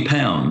 40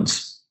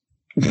 pounds.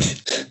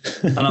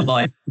 And I'm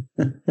like,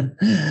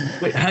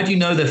 wait, how do you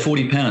know they're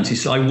 40 pounds? He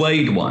said, I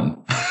weighed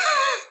one.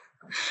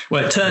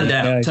 Well, it turned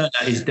out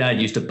his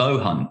dad used to bow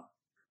hunt.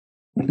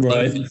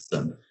 Right.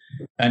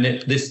 And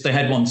they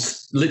had one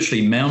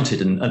literally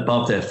mounted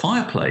above their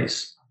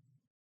fireplace.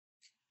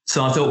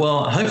 So I thought,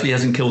 well, hopefully he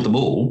hasn't killed them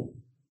all.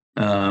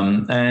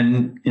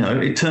 And,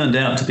 it turned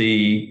out to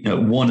be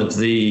one of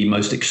the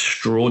most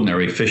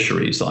extraordinary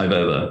fisheries I've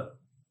ever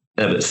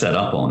set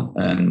up on.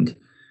 And,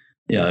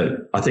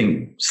 I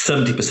think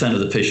 70% of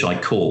the fish I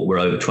caught were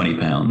over 20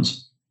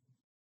 pounds.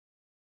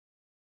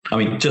 I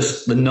mean,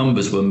 just the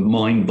numbers were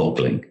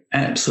mind-boggling,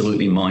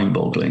 absolutely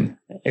mind-boggling.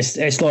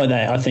 It's like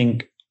that. I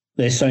think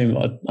there's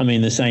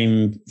the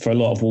same for a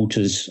lot of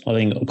waters, I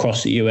think,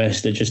 across the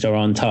US that just are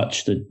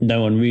untouched, that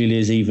no one really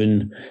has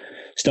even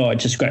started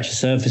to scratch the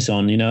surface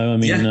on,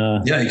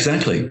 Yeah,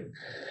 exactly.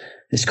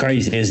 It's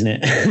crazy, isn't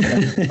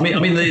it?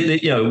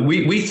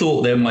 we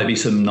thought there might be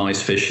some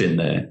nice fish in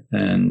there.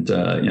 And,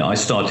 I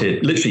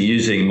started literally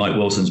using Mike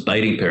Wilson's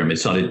baiting pyramid,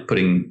 started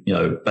putting,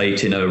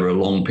 bait in over a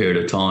long period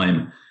of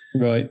time.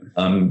 Right.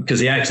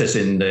 Because the access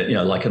in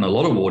like in a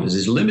lot of waters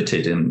is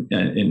limited in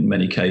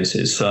many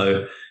cases.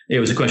 So it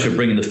was a question of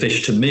bringing the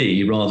fish to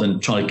me rather than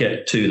trying to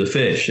get to the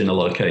fish in a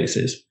lot of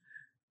cases.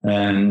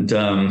 And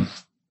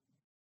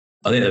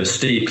I think there was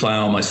Steve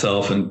Clow,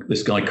 myself, and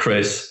this guy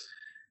Chris,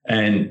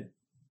 and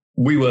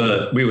we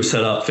were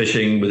set up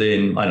fishing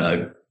within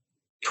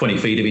 20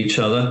 feet of each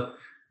other.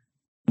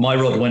 My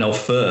rod went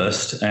off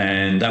first,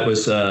 and that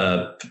was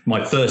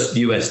my first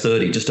US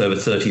 30, just over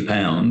 30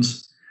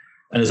 pounds.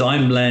 And as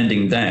I'm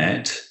landing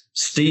that,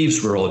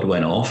 Steve's rod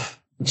went off.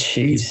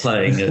 Jeez. He's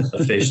playing a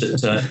fish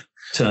that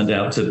turned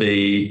out to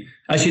be,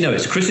 actually, no,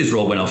 it's Chris's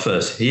rod went off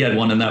first. He had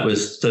one, and that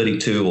was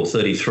 32 or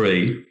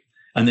 33.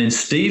 And then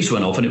Steve's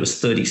went off, and it was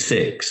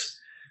 36.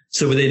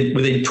 So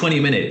within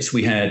 20 minutes,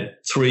 we had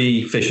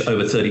 3 fish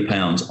over 30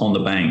 pounds on the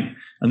bank.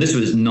 And this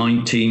was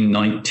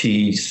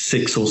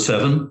 1996 or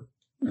 7.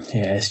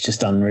 Yeah, it's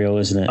just unreal,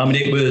 isn't it? I mean,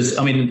 it was.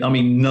 I mean,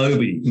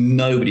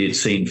 nobody had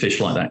seen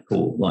fish like that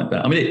caught like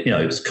that. I mean,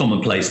 it's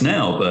commonplace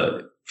now,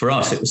 but for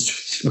us, it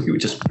was. We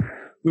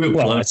were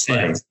blown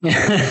away.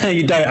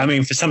 You don't. I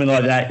mean, for something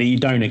like that you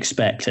don't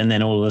expect, and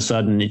then all of a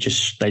sudden, they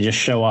just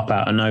show up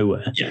out of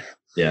nowhere.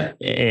 Yeah.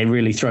 It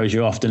really throws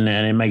you off, doesn't it?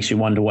 And it makes you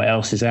wonder what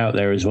else is out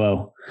there as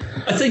well.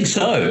 I think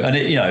so. And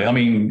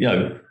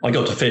I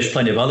got to fish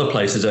plenty of other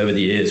places over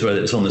the years,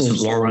 whether it's on the St.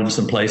 Lawrence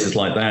and places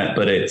like that.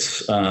 But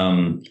it's.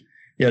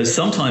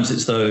 Sometimes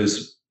it's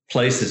those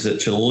places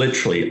that are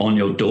literally on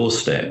your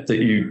doorstep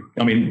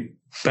that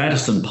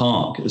Battersea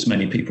Park, as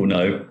many people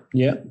know,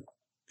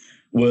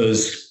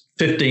 was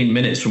 15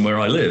 minutes from where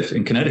I live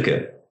in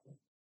Connecticut.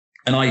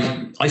 And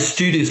I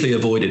studiously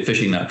avoided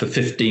fishing that for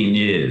 15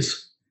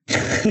 years.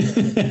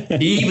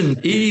 even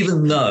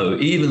though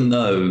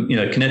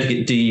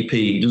Connecticut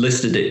DEP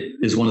listed it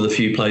as one of the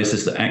few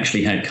places that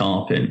actually had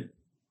carp in.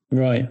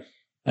 Right.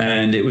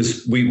 And it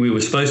was we were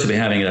supposed to be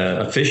having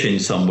a fish in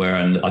somewhere,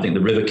 and I think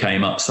the river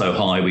came up so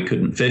high we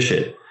couldn't fish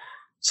it.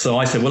 So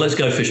I said, well, let's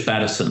go fish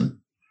Battersea.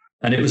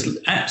 And it was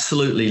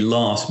absolutely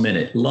last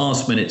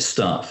minute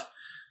stuff.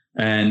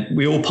 And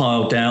we all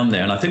piled down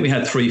there, and I think we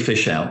had 3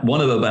 fish out,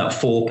 one of about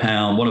 4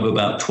 pound, one of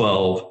about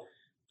 12,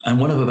 and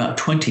one of about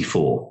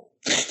 24.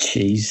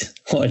 Jeez,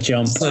 what a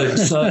jump.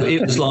 So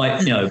it was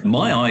like,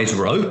 my eyes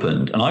were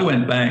opened, and I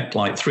went back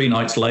like 3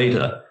 nights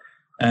later.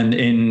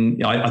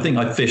 And I think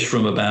I fished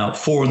from about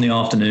 4 in the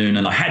afternoon,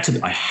 and I had to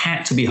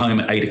be home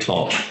at 8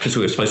 o'clock because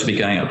we were supposed to be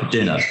going out for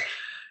dinner.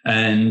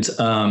 And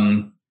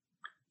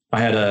I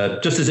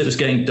had just as it was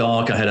getting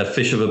dark, I had a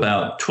fish of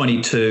about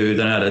 22,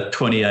 then I had a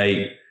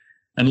 28.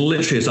 And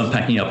literally as I'm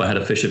packing up, I had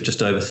a fish of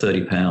just over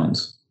 30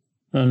 pounds.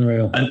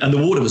 Unreal. And the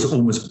water was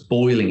almost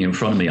boiling in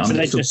front of me. So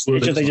they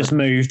just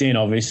moved in,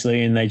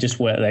 obviously, and they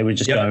were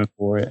just going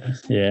for it.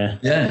 Yeah.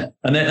 Yeah.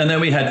 And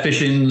then we had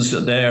fish-ins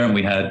there, and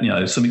we had,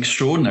 some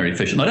extraordinary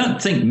fish. And I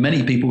don't think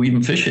many people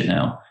even fish it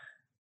now.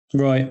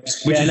 Right.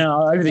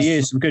 Over the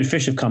years, some good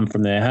fish have come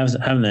from there,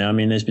 haven't there? I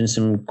mean, there's been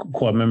some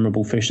quite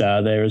memorable fish out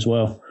of there as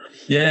well.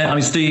 Yeah. I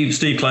mean,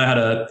 Steve Clay had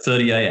a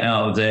 38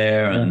 out of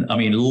there. And I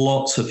mean,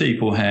 lots of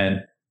people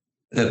had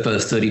their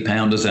first 30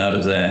 pounders out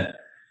of there.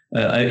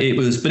 It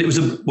was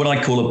what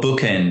I call a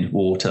bookend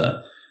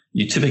water.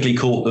 You typically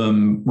caught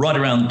them right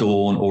around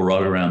dawn or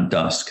right around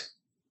dusk.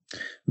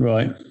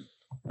 Right.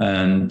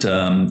 And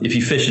if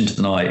you fish into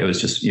the night, it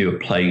was just you were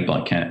plagued by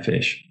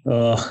catfish.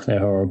 Oh, they're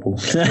horrible.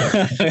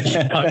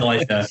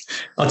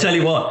 I'll tell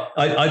you what,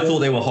 I thought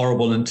they were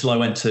horrible until I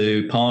went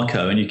to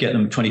Parco, and you get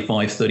them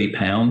 25, 30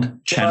 pound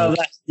channel. Well,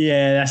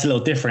 that's a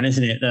little different,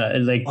 isn't it?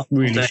 They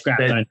really scrap,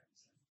 don't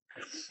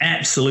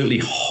absolutely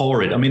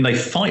horrid. I mean, they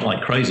fight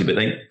like crazy, but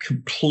they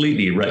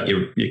completely wreck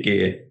your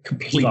gear.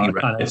 Completely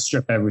wreck it.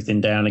 Strip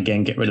everything down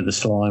again, get rid of the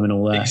slime and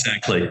all that.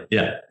 Exactly.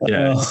 Yeah.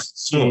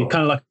 Kind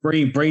of like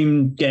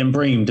bream getting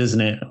breamed,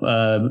 isn't it?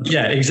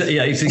 Exactly.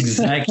 Yeah, it's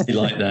exactly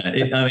like that.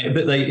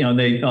 But they're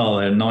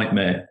a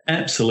nightmare.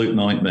 Absolute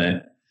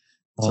nightmare.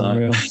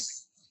 Unreal.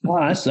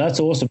 Wow,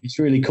 that's awesome. It's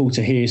really cool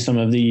to hear some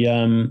of the,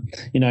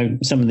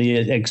 some of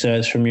the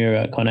excerpts from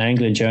your kind of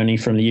angling journey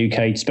from the UK,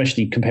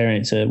 especially comparing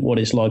it to what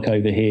it's like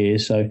over here.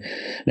 So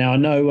now I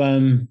know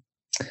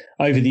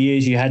over the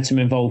years you had some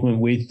involvement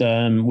with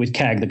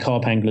CAG, the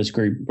Carp Anglers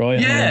Group, right?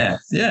 Yeah.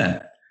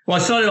 Well, I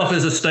started off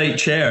as a state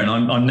chair, and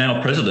I'm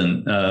now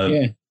president.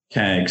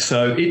 CAG.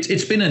 So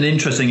it's been an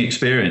interesting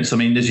experience. I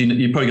mean, as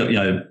you probably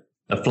got,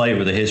 a flavour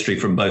of the history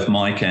from both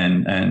Mike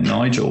and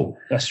Nigel.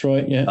 That's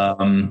right, yeah.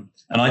 And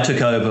I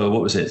took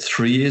over,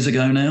 3 years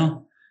ago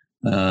now?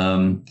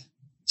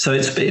 So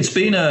it's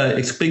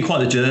been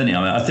quite a journey. I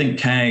mean, I think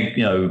CAG,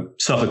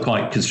 suffered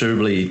quite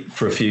considerably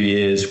for a few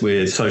years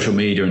with social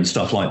media and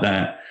stuff like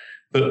that.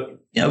 But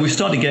we've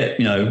started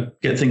to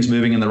get things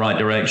moving in the right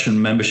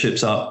direction.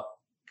 Membership's up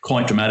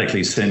quite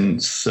dramatically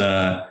since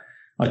I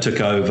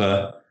took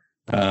over.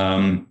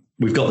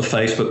 We've got the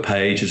Facebook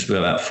page. There's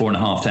about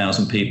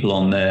 4,500 people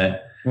on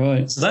there.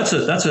 Right. So that's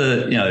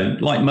a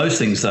like most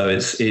things though,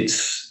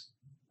 it's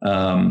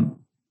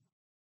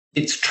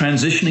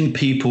transitioning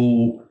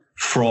people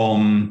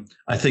from,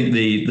 I think,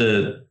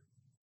 the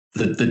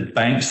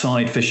bank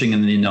side fishing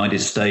in the United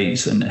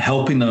States and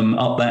helping them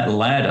up that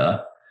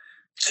ladder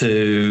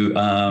to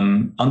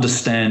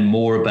understand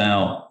more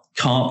about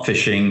carp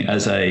fishing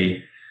as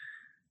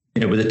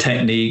with the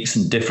techniques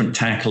and different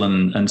tackle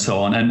and so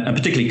on, and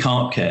particularly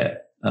carp care.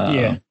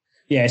 Yeah,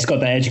 it's got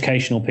that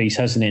educational piece,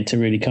 hasn't it, to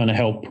really kind of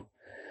help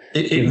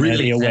it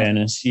really the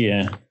awareness.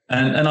 Yeah,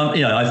 and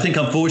I think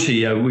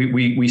unfortunately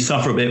we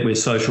suffer a bit with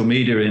social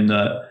media in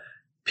that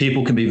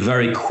people can be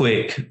very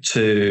quick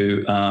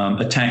to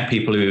attack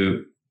people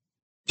who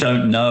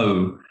don't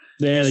know.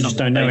 Yeah, they just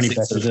don't know any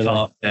better.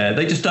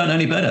 They just don't know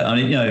any better. I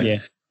mean,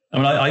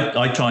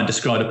 I try and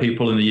describe to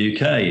people in the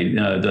UK,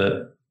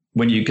 that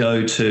when you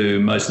go to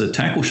most of the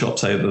tackle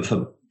shops over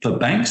for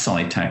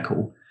bankside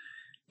tackle,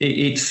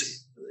 it's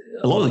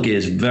a lot of the gear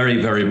is very,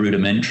 very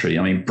rudimentary.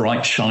 I mean,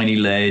 bright, shiny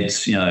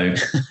leads, trying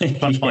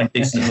to find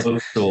decent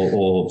hooks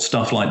or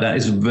stuff like that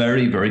is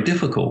very, very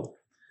difficult.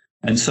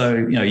 And so,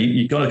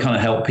 you've got to kind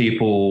of help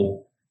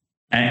people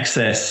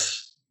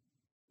access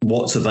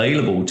what's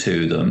available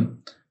to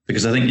them,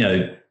 because I think,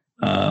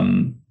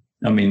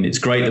 it's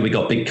great that we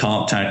got big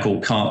carp tackle,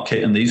 carp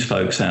kit and these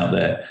folks out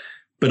there,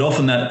 but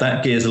often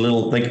that gear is a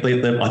little, I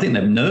think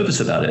they're nervous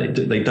about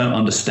it. They don't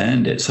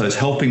understand it. So it's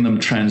helping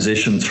them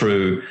transition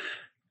through,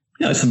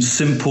 some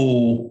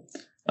simple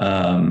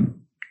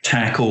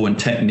tackle and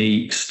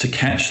techniques to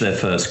catch their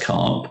first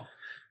carp,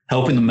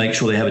 helping them make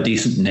sure they have a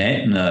decent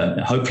net and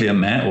hopefully a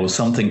mat or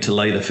something to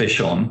lay the fish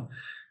on,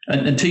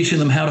 and teaching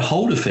them how to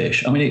hold a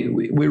fish. I mean,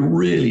 we're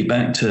really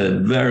back to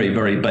very,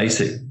 very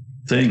basic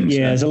things.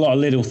 Yeah, there's a lot of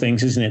little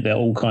things, isn't it, that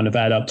all kind of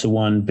add up to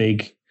one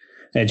big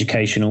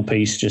educational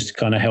piece, just to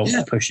kind of help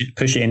push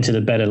it into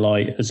the better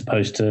light, as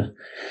opposed to.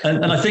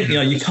 And I think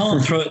you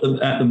can't throw it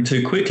at them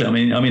too quickly. I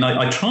mean,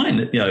 I try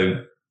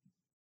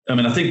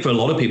and I think for a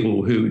lot of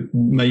people who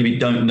maybe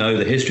don't know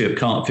the history of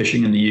carp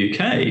fishing in the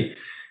UK,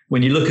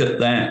 when you look at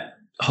that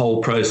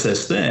whole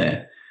process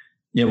there,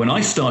 when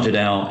I started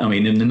out,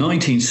 in the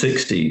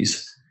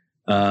 1960s,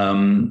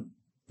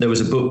 there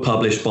was a book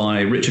published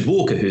by Richard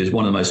Walker, who is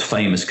one of the most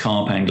famous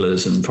carp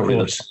anglers and probably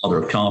the father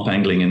of carp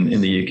angling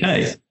in the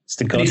UK.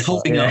 And he's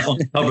holding up on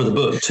the cover of the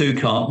book 2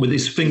 carp with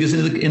his fingers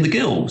in the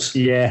gills.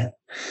 Yeah.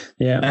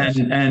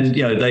 And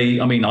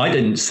I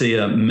didn't see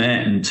a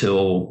mat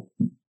until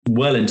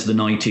well into the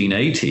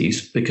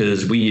 1980s,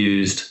 because we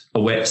used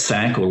a wet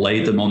sack or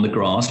laid them on the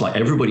grass like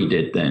everybody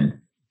did then.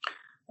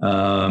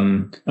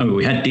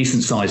 We had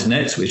decent sized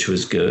nets, which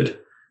was good.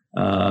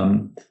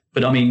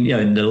 But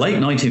in the late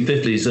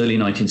 1950s, early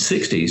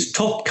 1960s,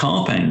 top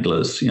carp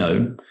anglers,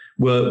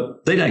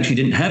 they actually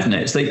didn't have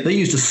nets. They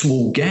used a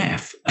small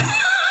gaff.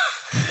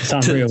 It's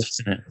unreal,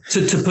 isn't it?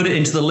 To put it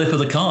into the lip of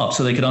the carp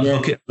so they could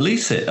unhook it,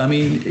 release it. I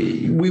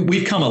mean,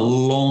 we've come a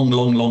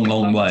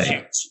long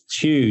way. It's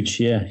huge,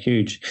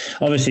 huge.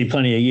 Obviously,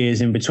 plenty of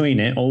years in between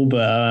it all,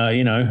 but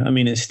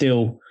it's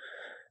still.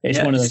 It's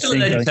one of those still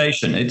things. An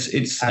education.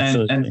 It's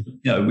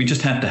and we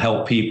just have to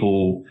help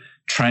people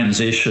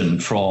transition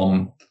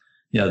from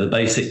the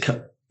basic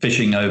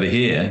fishing over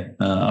here.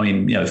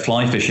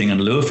 Fly fishing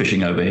and lure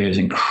fishing over here is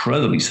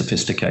incredibly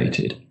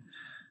sophisticated.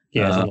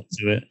 Yeah, there's a lot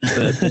to it.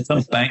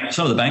 But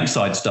some of the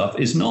bankside stuff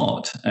is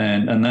not,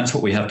 and that's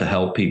what we have to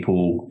help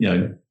people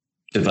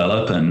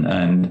develop.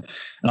 And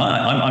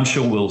I'm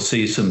sure we'll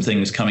see some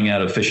things coming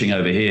out of fishing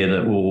over here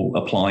that will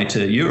apply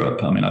to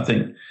Europe. I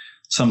think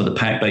some of the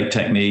pack bait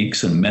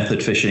techniques and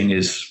method fishing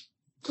is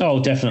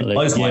definitely. It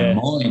blows my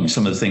mind,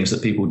 some of the things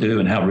that people do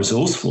and how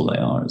resourceful they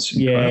are.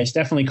 It's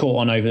definitely caught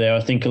on over there.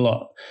 I think a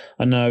lot.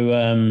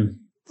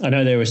 I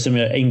know there were some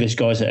English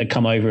guys that had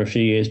come over a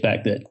few years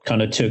back that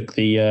kind of took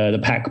the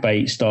pack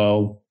bait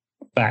style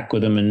back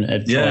with them and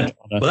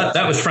well,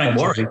 that was Frank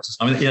Warwick.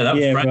 That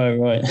was Frank.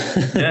 Right.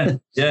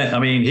 Yeah.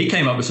 He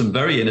came up with some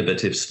very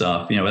innovative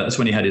stuff. That's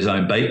when he had his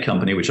own bait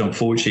company, which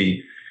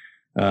unfortunately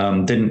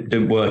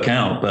didn't work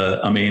out.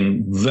 But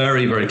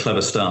very, very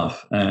clever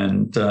stuff.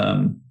 And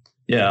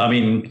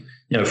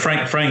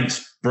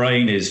Frank's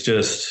brain is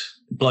just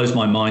blows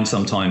my mind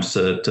sometimes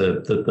to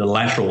the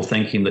lateral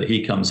thinking that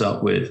he comes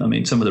up with.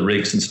 Some of the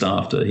rigs and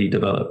stuff that he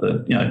developed,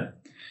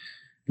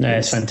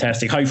 it's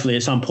fantastic. Hopefully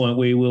at some point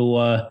we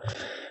will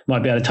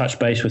might be able to touch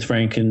base with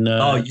Frank and.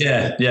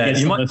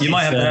 You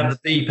might have to have the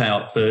beep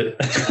out, but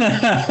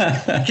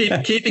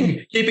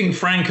keeping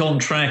Frank on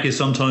track is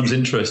sometimes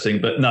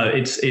interesting. But no,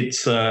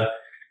 it's.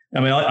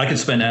 I could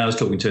spend hours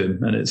talking to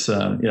him, and it's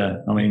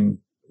one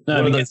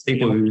of those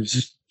people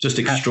who's just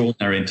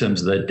extraordinary in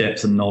terms of their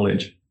depth and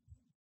knowledge.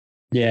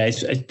 Yeah,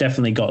 it's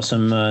definitely got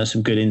some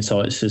good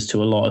insights as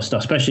to a lot of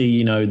stuff,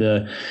 especially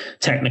the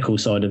technical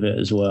side of it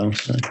as well.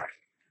 So.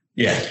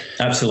 Yeah,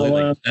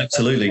 absolutely,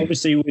 absolutely.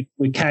 Obviously,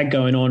 with CAG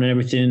going on and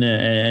everything,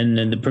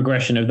 and the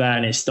progression of that,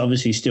 and it's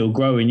obviously still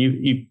growing.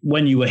 You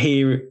when you were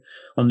here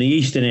on the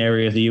eastern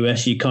area of the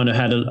US, you kind of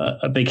had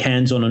a big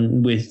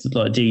hands-on with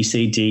like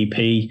DC,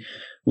 DP,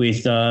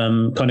 with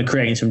kind of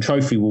creating some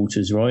trophy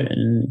waters, right,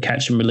 and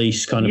catch and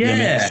release kind of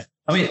limits.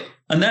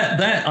 And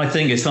that I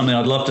think is something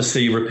I'd love to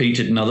see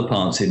repeated in other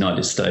parts of the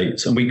United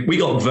States. And we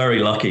got very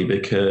lucky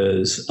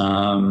because.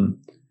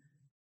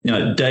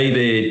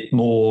 David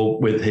Moore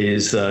with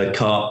his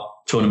carp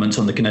tournament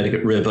on the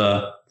Connecticut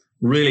River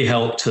really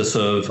helped to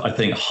sort of, I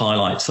think,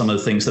 highlight some of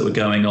the things that were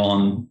going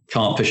on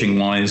carp fishing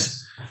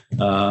wise,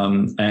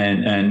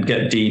 and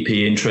get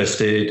DP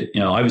interested.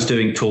 I was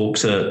doing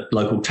talks at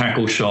local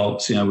tackle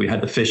shops. We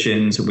had the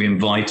fish-ins, and we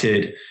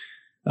invited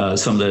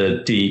some of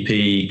the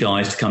DP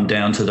guys to come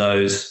down to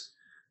those.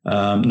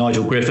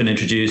 Nigel Griffin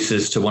introduced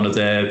us to one of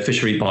their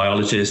fishery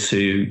biologists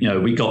who,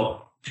 we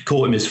caught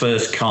him his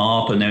first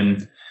carp, and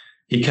then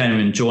he came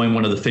and joined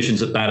one of the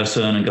fish-ins at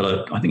Batterson and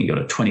I think he got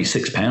a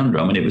 26-pounder.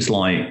 It was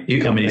like,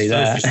 his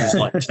first fish was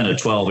like 10 or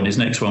 12 and his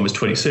next one was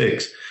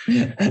 26.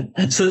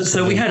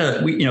 So we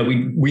had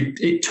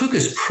it took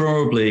us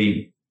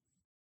probably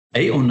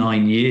 8 or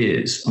 9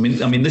 years.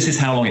 This is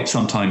how long it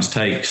sometimes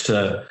takes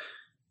to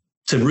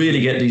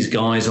really get these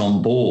guys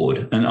on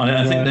board. And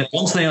I think that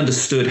once they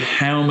understood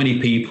how many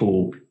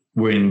people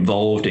were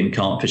involved in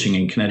carp fishing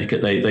in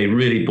Connecticut, they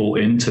really bought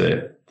into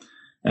it.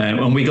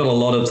 And we got a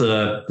lot of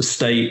the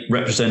state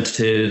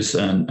representatives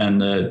and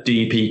the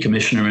DEP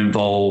commissioner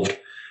involved.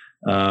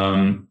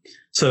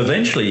 So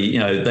eventually,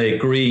 they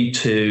agreed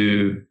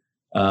to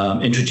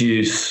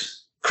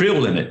introduce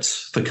creel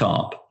limits for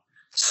carp.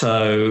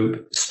 So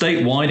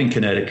statewide in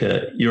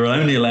Connecticut, you're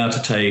only allowed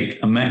to take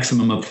a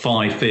maximum of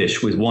 5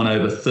 fish with one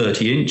over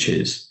 30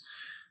 inches.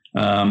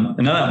 And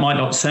now that might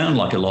not sound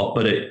like a lot,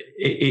 but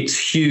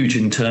it's huge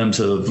in terms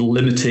of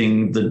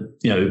limiting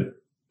the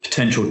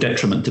potential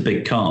detriment to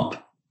big carp.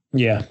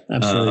 Yeah,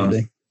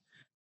 absolutely.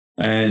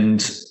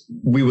 And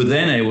we were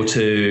then able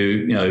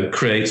to,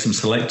 create some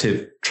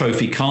selective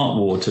trophy carp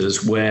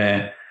waters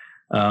where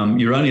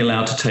you're only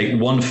allowed to take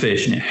 1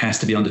 fish and it has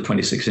to be under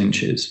 26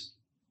 inches.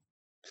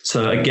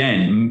 So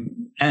again,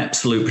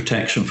 absolute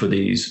protection for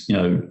these,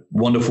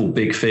 wonderful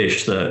big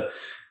fish that,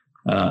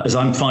 as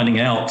I'm finding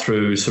out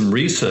through some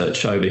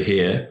research over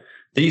here,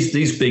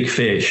 these big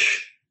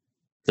fish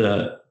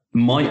that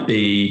might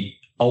be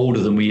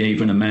older than we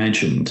even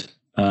imagined.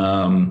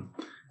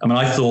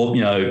 I thought,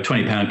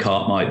 20-pound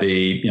carp might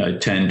be,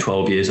 10,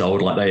 12 years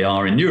old like they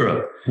are in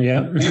Europe.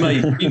 Yeah.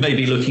 you may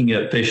be looking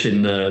at fish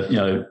in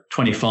the,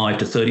 25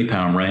 to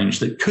 30-pound range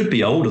that could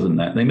be older than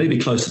that. They may be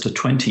closer to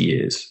 20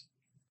 years.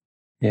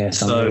 Yeah,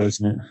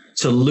 isn't it?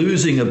 So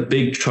losing a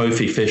big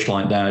trophy fish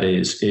like that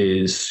is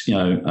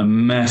a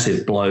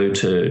massive blow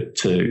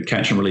to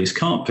catch and release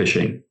carp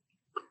fishing.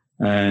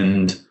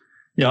 And,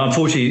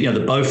 unfortunately,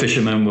 the bow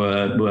fishermen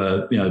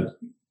were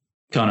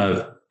kind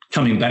of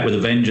coming back with a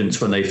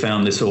vengeance when they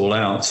found this all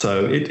out.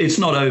 So it's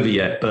not over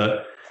yet,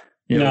 but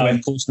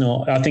of course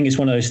not. I think it's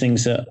one of those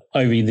things that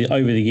over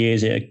the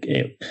years, I think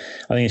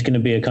it's going to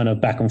be a kind of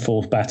back and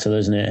forth battle,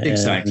 isn't it?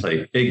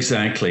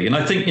 Exactly. And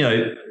I think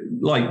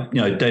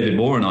David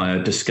Moore and I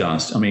have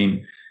discussed.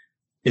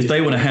 If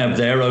they want to have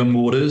their own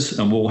waters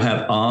and we'll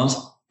have ours,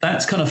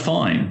 that's kind of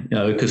fine,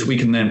 because we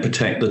can then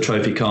protect the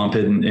trophy carp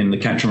in the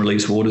catch and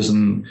release waters,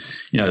 and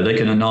they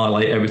can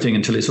annihilate everything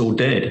until it's all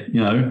dead.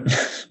 And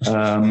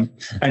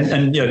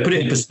put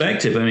it in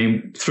perspective.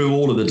 Through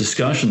all of the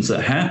discussions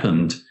that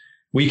happened,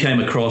 we came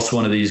across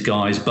one of these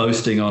guys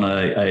boasting on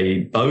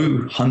a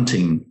bow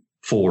hunting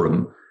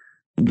forum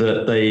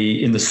that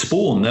in the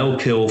spawn they'll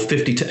kill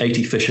 50 to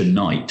 80 fish a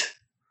night.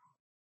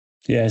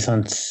 Yeah,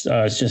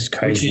 it's just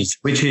crazy.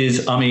 Which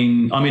is,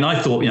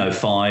 I thought,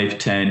 5,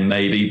 10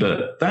 maybe,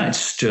 but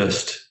that's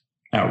just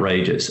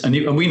outrageous. And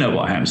we know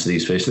what happens to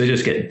these fish. They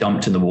just get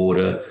dumped in the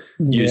water.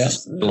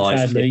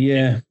 Sadly,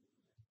 yeah.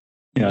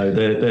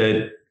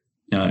 They're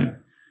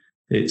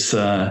it's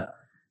and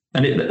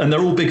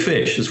they're all big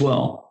fish as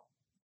well.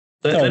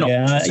 That's the thing.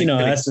 And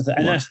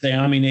that's the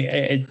thing.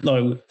 It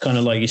kind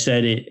of like you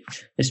said,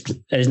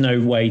 there's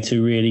no way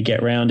to really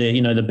get around it.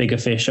 The bigger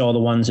fish are the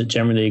ones that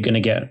generally are going to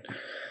get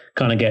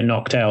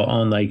knocked out,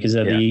 aren't they? Because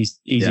they're the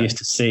easiest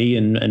to see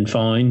and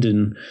find,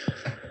 and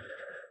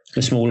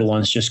the smaller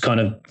ones just kind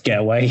of get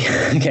away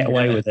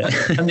with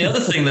it. And the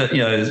other thing that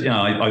I've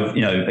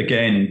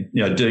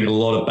doing a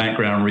lot of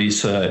background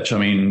research.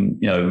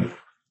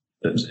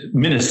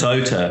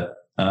 Minnesota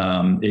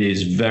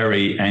is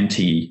very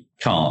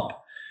anti-carp,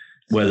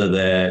 whether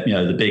they're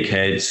the big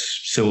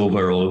heads,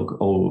 silver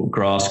or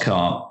grass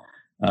carp.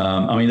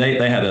 I mean,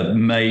 they had a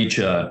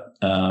major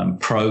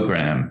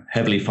program,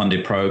 heavily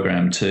funded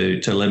program to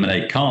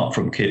eliminate carp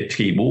from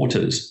key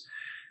waters.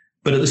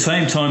 But at the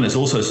same time, there's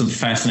also some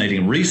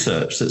fascinating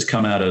research that's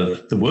come out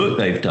of the work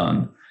they've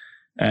done.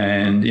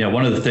 And,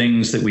 one of the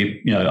things that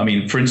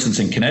for instance,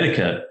 in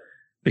Connecticut,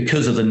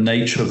 because of the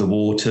nature of the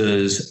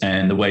waters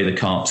and the way the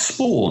carp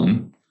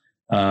spawn,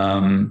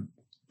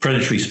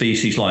 predatory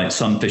species like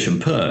sunfish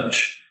and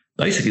perch,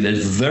 basically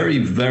there's very,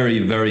 very,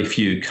 very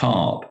few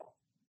carp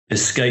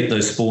escape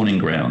those spawning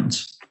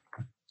grounds.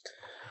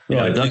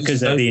 Right, because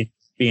they're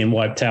being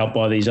wiped out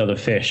by these other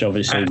fish,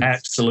 obviously.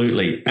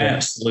 Absolutely, yeah.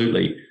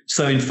 Absolutely.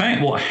 So in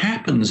fact, what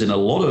happens in a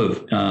lot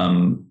of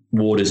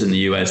waters in the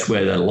US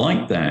where they're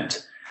like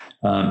that,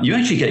 you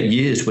actually get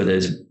years where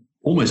there's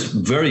almost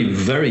very,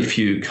 very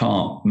few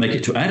carp make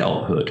it to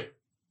adulthood.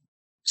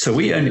 So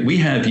we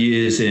have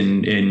years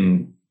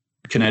in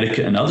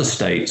Connecticut and other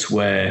states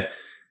where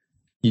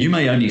you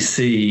may only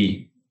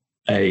see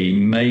a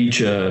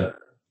major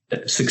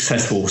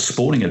successful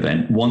spawning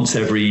event once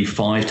every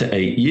 5 to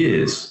 8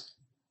 years,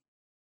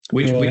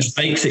 which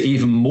makes it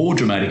even more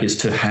dramatic as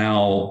to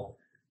how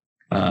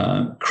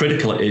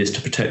critical it is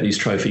to protect these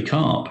trophy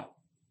carp.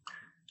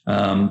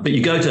 But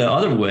you go to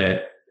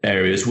other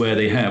areas where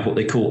they have what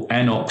they call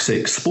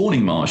anoxic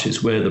spawning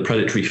marshes, where the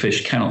predatory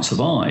fish cannot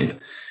survive,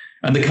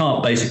 and the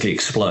carp basically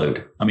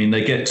explode. I mean,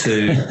 they get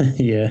to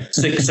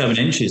 6-7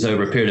 inches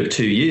over a period of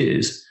 2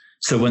 years.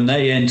 So when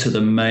they enter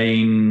the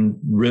main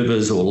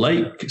rivers or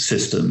lake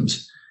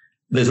systems,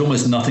 there's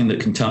almost nothing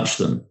that can touch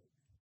them.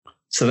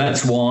 So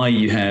that's why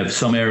you have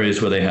some areas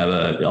where they have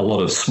a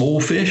lot of small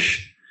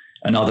fish,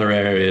 and other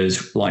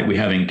areas like we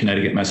have in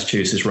Connecticut,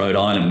 Massachusetts, Rhode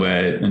Island,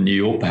 and New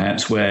York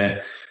perhaps,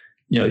 where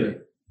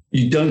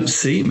you don't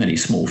see many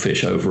small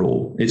fish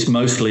overall. It's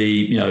mostly,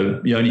 you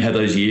only have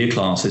those year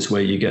classes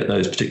where you get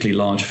those particularly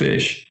large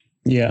fish.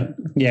 Yeah,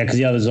 because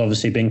the others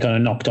obviously been kind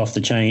of knocked off the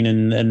chain,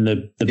 and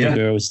the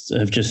bigger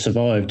have just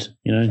survived.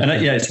 And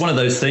it's one of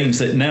those things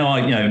that now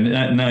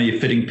now you're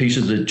fitting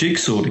pieces of the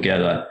jigsaw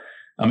together.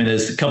 I mean,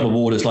 there's a couple of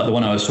waters like the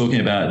one I was talking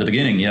about at the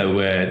beginning,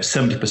 where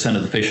 70%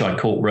 of the fish I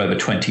caught were over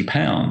 20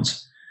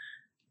 pounds.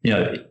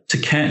 To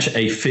catch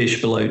a fish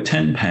below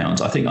 10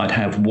 pounds, I think I'd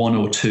have 1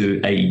 or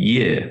 2 a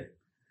year,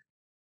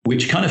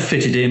 which kind of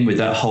fitted in with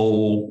that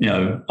whole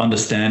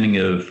understanding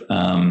of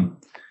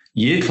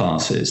year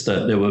classes,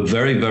 that there were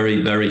very,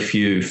 very, very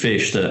few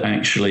fish that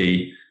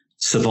actually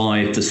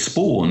survived the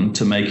spawn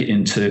to make it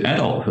into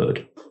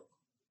adulthood.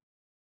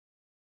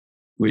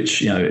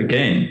 Which,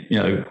 again,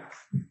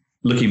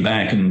 looking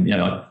back and,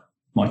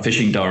 my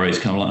fishing diary is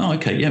kind of like, oh,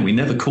 okay, yeah, we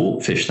never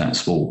caught fish that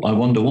small. I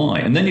wonder why.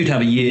 And then you'd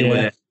have a year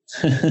where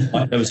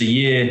there was a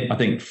year, I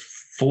think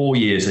 4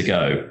 years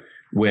ago,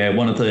 where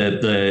one of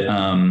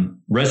the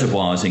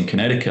reservoirs in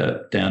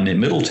Connecticut down near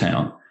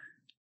Middletown,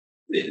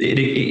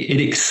 it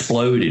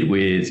exploded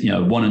with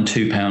 1 and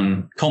 2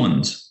 pound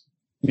commons.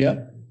 Yeah,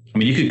 I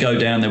mean, you could go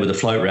down there with a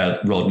float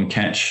rod and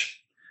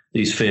catch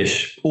these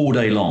fish all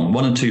day long,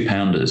 1 and 2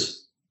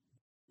 pounders,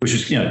 which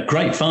was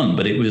great fun.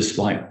 But it was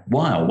like,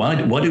 wow,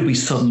 why did we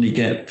suddenly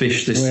get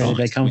fish this size? Where did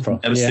they come from?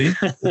 Never seen.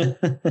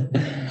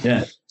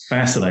 Yeah,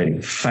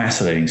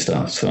 fascinating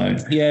stuff. So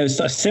yeah, it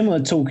was similar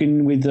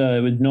talking with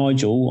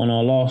Nigel on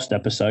our last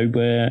episode,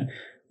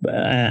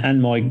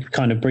 and Mike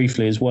kind of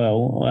briefly as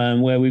well,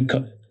 where we've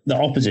got the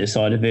opposite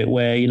side of it,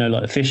 where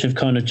like fish have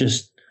kind of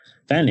just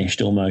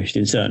vanished almost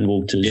in certain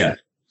waters.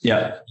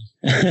 Yeah.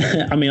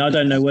 I mean, I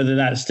don't know whether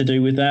that's to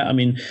do with that. I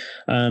mean,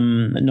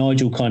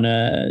 Nigel kind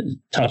of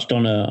touched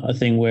on a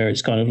thing where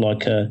it's kind of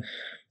like a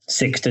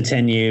 6 to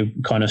 10 year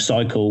kind of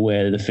cycle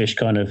where the fish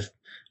kind of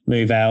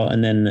move out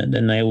and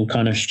then they all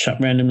kind of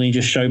randomly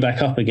just show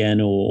back up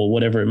again or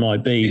whatever it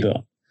might be.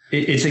 But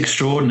it's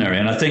extraordinary.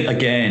 And I think,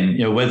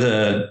 again,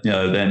 whether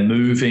they're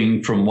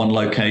moving from one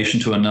location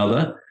to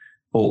another,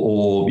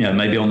 or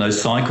maybe on those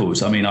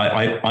cycles. I mean,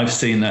 I've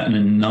seen that in a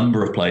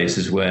number of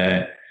places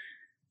where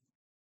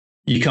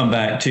you come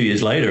back 2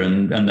 years later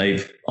and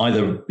they've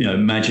either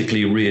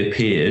magically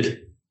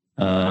reappeared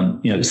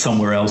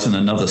somewhere else in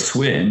another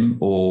swim,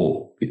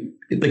 or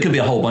there could be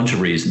a whole bunch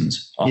of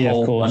reasons.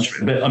 Of course.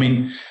 But I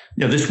mean,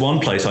 this one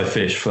place I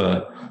fished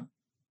for,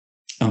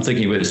 I'm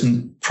thinking it was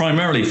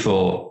primarily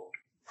for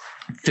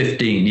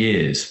 15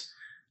 years.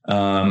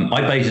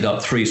 I baited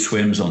up 3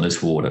 swims on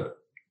this water.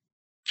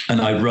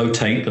 And I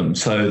rotate them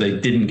so they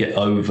didn't get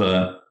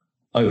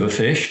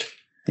overfished.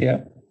 Yeah.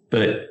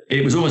 But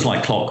it was almost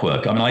like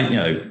clockwork. I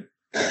mean,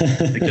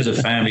 because of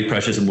family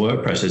pressures and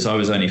work pressures, I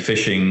was only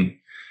fishing,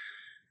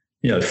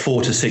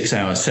 4 to 6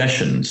 hour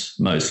sessions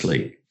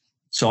mostly.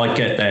 So I'd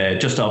get there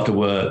just after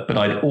work, but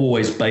I'd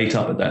always bait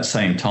up at that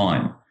same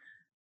time.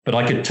 But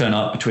I could turn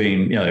up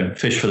between,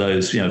 fish for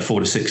those, 4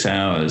 to 6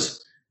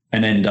 hours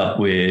and end up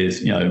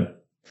with,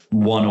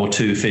 1 or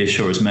 2 fish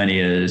or as many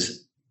as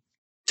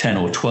 10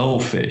 or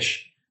 12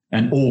 fish,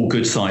 and all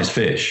good sized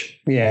fish.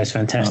 Yeah, it's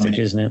fantastic,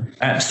 isn't it?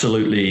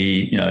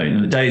 Absolutely.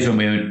 In the days when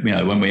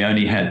we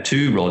only had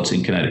 2 rods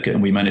in Connecticut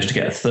and we managed to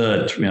get a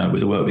third,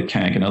 with the work with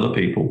Kank and other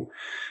people,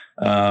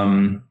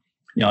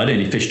 I'd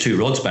only fish 2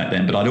 rods back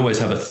then, but I'd always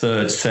have a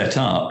third set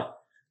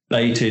up,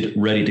 baited,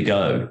 ready to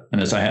go.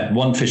 And as I had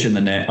one fish in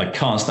the net, I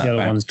cast that back. The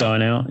other one's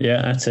dying out.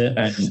 Yeah, that's it.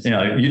 And,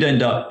 you'd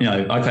end up,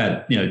 I've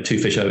had, 2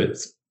 fish over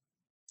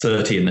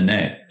 30 in the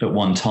net at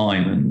one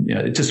time. And,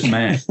 it's just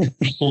mad,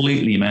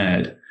 completely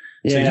mad.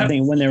 Yeah, so I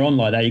think when they're on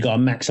like that, you've got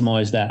to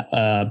maximise that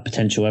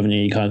potential, haven't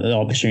you? Kind of the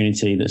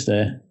opportunity that's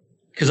there.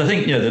 Because I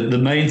think, the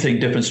main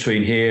difference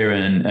between here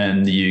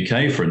and the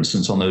UK, for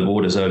instance, on the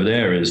waters over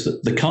there is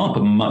that the carp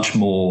are much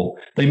more,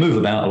 they move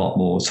about a lot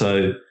more.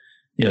 So,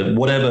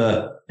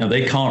 whatever,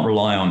 they can't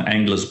rely on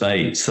anglers'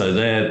 bait. So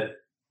they're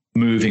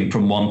moving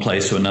from one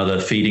place to another,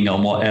 feeding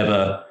on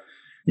whatever,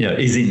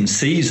 is in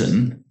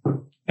season.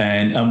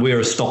 And we're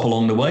a stop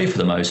along the way for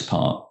the most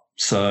part.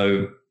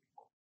 So,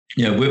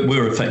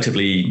 we're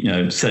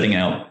effectively, setting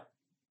out,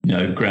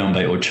 ground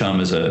bait or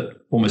chum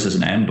almost as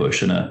an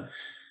ambush, and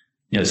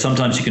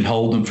sometimes you can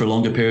hold them for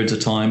longer periods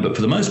of time, but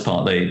for the most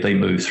part, they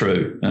move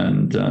through,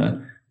 and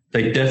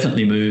they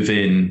definitely move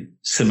in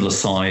similar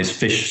size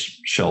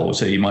fish shoals.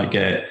 So you might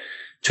get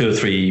 2 or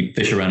 3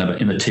 fish around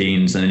in the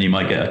teens, and then you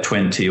might get a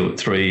 20 or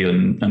 3,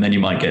 and then you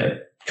might get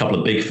a couple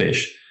of big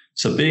fish.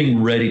 So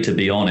being ready to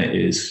be on it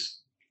is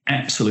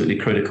absolutely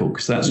critical,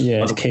 because that's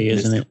it's key,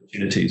 isn't it?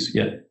 Opportunities,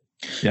 yeah.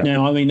 Yeah.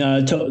 Now, I mean,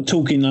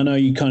 talking, I know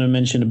you kind of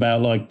mentioned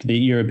about like the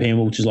European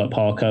waters like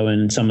Parco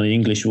and some of the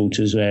English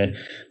waters where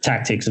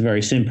tactics are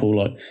very simple,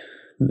 like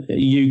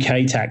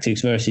UK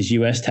tactics versus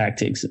US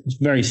tactics. It's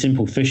very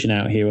simple fishing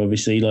out here,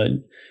 obviously. Like,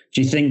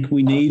 do you think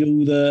we need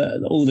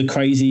all the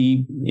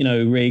crazy,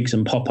 rigs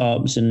and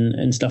pop-ups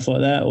and stuff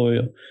like that?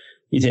 Or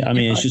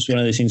it's just one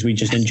of those things we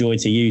just enjoy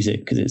to use it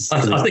because it's. I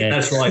think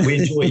that's right. We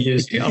enjoy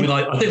using it.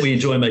 I think we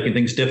enjoy making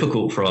things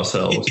difficult for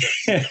ourselves.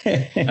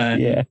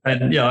 And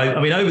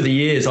over the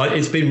years,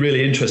 it's been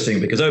really interesting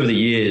because over the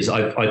years,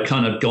 I've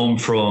kind of gone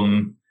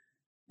from.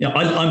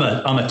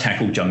 I'm a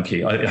tackle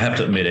junkie. I have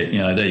to admit it.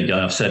 There you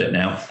go. I've said it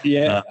now.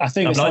 Yeah, I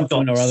think at some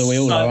point or other we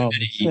all are. So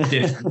many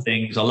different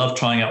things. I love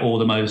trying out all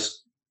the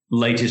most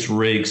latest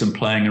rigs and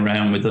playing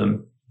around with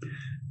them.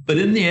 But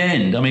in the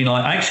end, I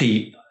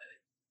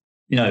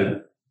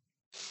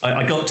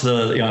got to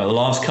the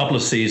last couple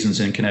of seasons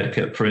in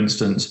Connecticut, for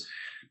instance,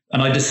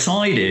 and I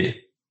decided,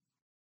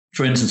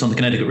 for instance, on the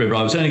Connecticut River,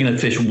 I was only going to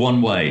fish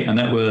one way, and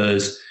that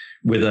was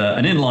with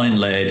an inline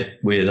lead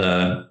with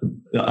a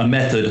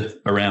method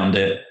around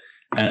it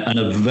and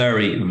a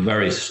very,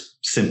 very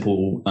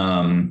simple,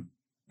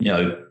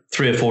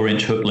 3 or 4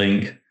 inch hook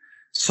link,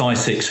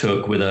 size 6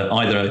 hook with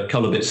either a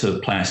couple of bits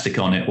of plastic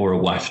on it or a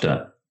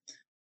wafter.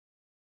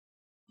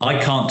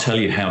 I can't tell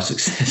you how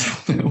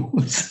successful it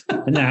was.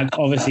 Now,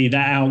 obviously,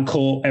 that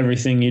outcaught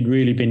everything you'd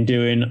really been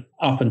doing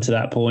up until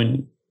that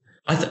point.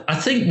 I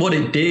think what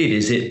it did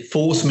is it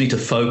forced me to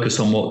focus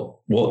on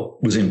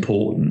what was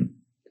important,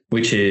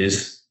 which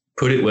is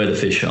put it where the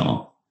fish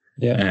are.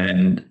 Yeah.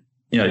 And,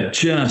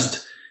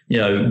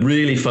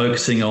 really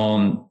focusing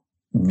on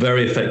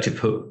very effective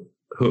hook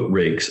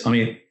rigs.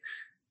 When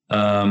I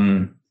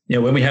ran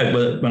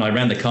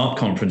the carp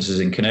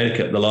conferences in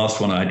Connecticut, the last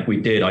one I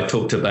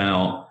talked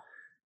about,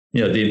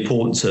 the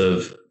importance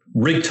of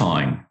rig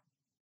tying.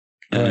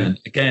 And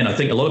again, I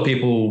think a lot of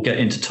people get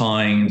into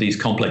tying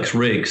these complex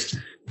rigs,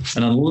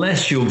 and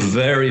unless you're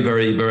very,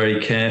 very,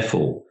 very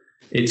careful,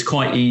 it's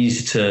quite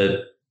easy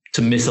to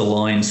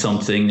misalign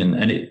something,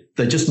 and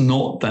they're just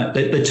not that.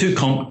 They're too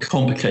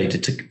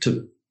complicated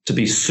to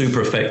be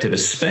super effective,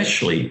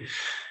 especially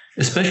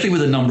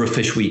with the number of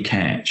fish we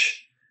catch.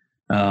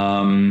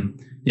 Some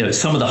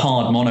of the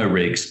hard mono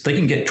rigs, they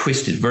can get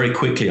twisted very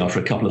quickly after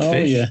a couple of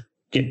fish. Yeah.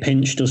 Get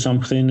pinched or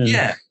something.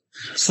 Yeah.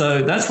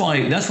 So that's why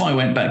I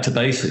went back to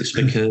basics,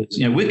 because,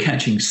 we're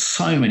catching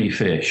so many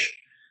fish.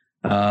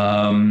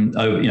 You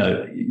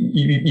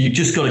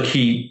just got to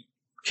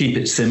keep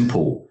it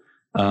simple.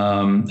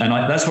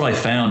 That's what I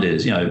found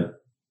is, I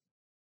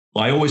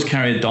always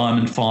carry a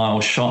diamond file,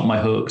 sharpen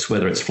my hooks,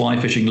 whether it's fly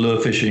fishing, lure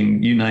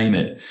fishing, you name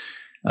it.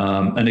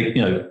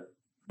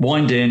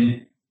 Wind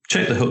in,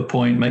 check the hook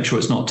point, make sure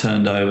it's not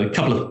turned over, a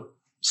couple of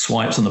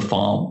swipes on the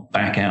file,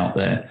 back out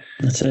there.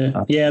 That's it.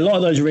 Yeah, a lot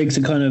of those rigs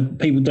are kind of,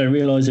 people don't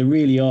realise they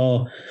really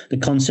are, the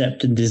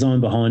concept and design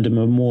behind them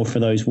are more for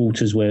those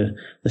waters where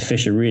the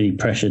fish are really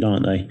pressured,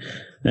 aren't they?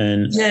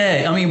 And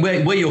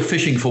where you're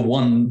fishing for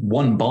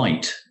one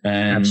bite.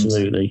 And,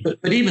 absolutely.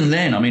 But even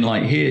then,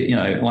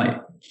 here,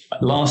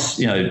 last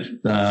year,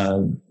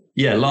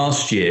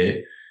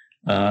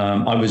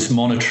 I was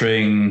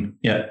monitoring,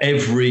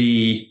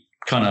 every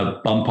kind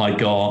of bump I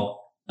got.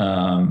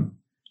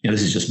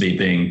 This is just me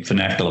being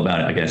fanatical about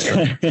it, I guess.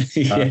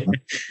 Yeah.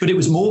 But it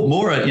was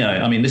more.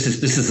 This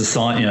is the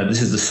science.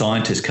 This is the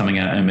scientist coming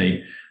out in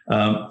me.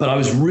 But I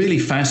was really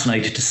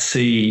fascinated to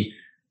see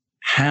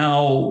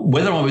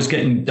whether I was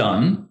getting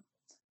done,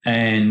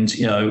 and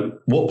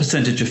what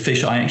percentage of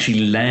fish I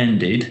actually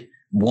landed,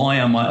 why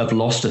I might have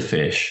lost a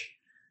fish,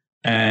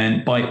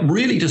 and by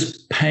really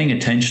just paying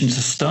attention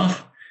to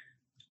stuff.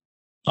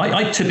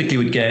 I typically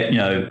would get,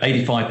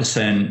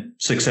 85%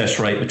 success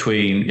rate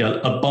between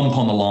a bump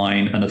on the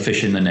line and a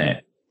fish in the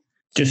net.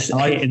 Just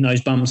hitting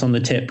those bumps on the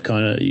tip,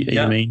 kind of.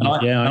 Yeah, you mean?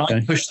 Okay.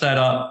 I pushed that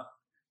up.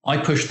 I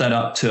pushed that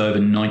up to over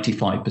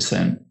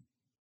 95%.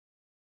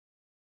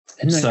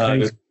 So,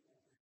 crazy?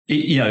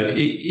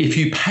 If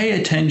you pay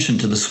attention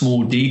to the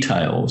small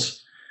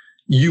details,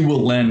 you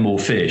will land more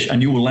fish,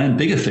 and you will land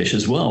bigger fish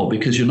as well,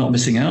 because you're not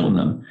missing out on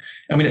them.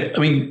 I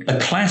mean, a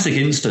classic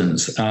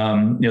instance.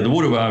 The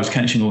water where I was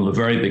catching all the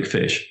very big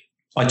fish.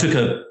 I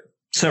took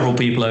several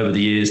people over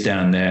the years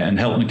down there and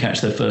helped them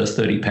catch their first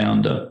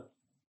 30-pounder.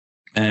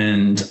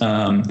 And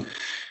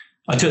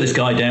I took this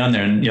guy down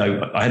there, and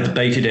I had the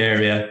baited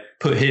area,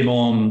 put him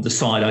on the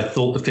side I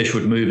thought the fish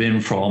would move in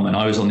from, and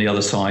I was on the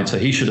other side, so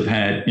he should have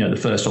had the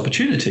first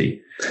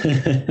opportunity.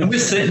 And we're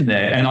sitting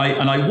there, and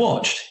I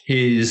watched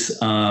his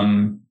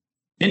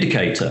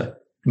indicator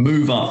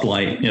move up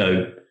like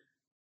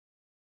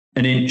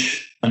an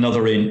inch,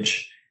 another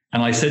inch,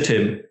 and I said to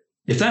him,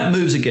 "If that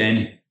moves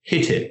again,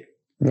 hit it."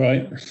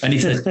 Right. And he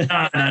said,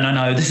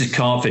 no, this is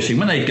carp fishing.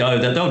 When they go,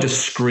 they'll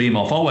just scream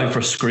off. I'll wait for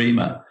a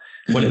screamer.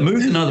 Well, it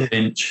moved another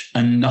inch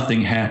and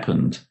nothing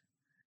happened.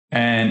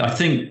 And I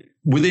think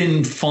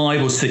within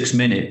 5 or 6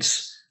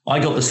 minutes, I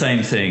got the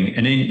same thing,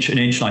 an inch, and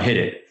I hit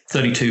it,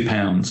 32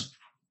 pounds.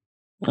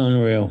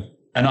 Unreal.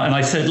 And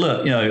I said,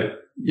 look,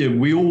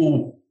 we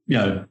all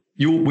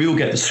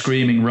get the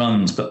screaming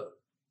runs,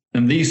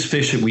 and these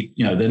fish,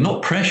 they're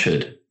not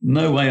pressured.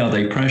 No way are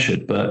they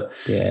pressured, but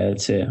yeah,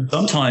 that's it.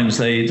 Sometimes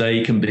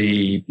they can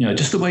be,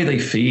 just the way they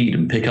feed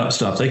and pick up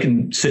stuff. They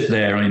can sit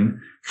there. I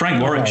mean, Frank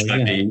Warwick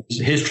showed me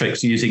his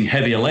tricks using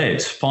heavier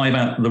leads. 5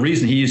 ounce. The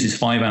reason he uses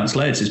 5 ounce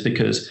leads is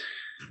because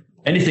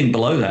anything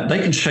below that, they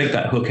can shake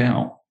that hook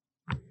out.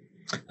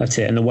 That's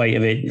it, and the weight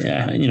of it,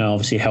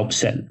 obviously helps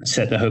set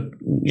the hook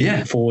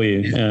for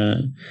you.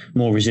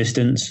 More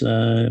resistance,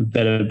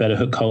 better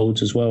hook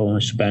holds as well. I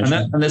suppose.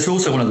 And that's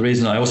also one of the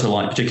reasons I also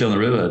like, particularly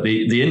on the river,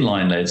 the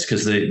inline leads,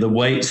 because the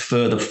weight's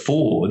further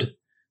forward,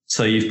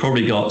 so you've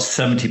probably got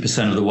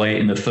 70% of the weight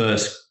in the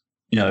first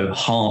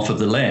half of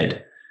the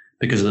lead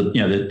because of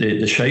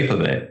the shape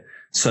of it,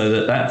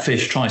 so that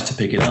fish tries to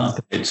pick it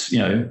up.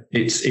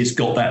 It's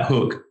got that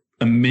hook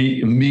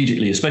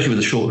immediately, especially with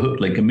a short hook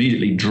link,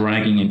 immediately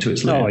dragging into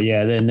its lid. Oh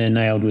yeah, they're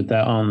nailed with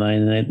that, aren't they?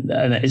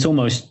 And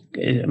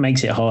it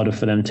makes it harder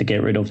for them to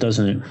get rid of,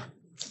 doesn't it?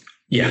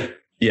 Yeah.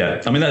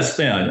 I mean, I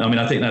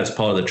think that's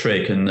part of the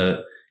trick. And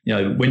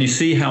when you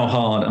see how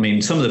hard,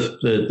 some of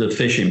the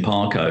fish in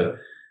Parco,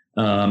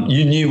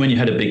 you knew when you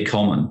had a big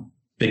common,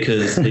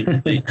 because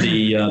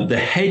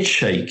the head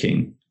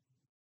shaking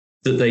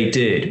that they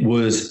did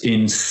was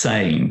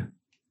insane.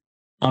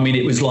 I mean,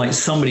 it was like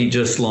somebody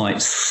just like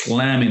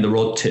slamming the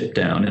rod tip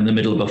down in the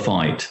middle of a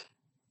fight.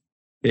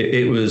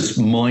 It was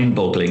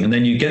mind-boggling. And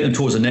then you get them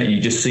towards the net and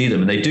you just see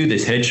them, and they do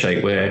this head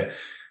shake where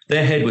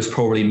their head was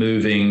probably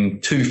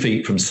moving 2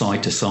 feet from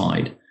side to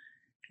side.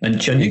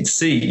 And you'd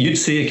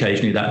see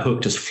occasionally that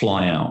hook just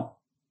fly out.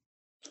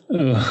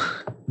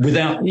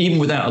 Without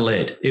a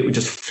lead, it would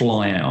just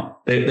fly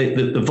out.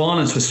 The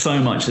violence was so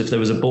much that if there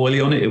was a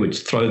boilie on it, it would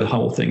throw the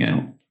whole thing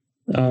out.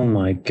 Oh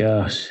my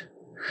gosh.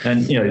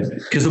 And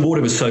because the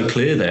water was so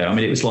clear there,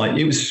 it was like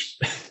it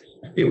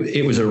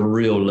was a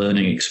real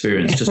learning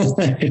experience just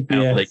to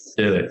how they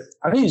do it.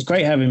 I think it's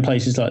great having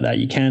places like that.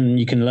 You can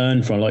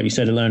learn from, like you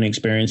said, a learning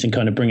experience, and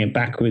kind of bring it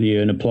back with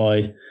you and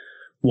apply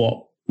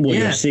what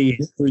you see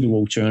through the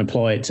water and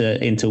apply it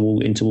into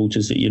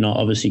waters that you're not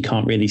obviously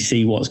can't really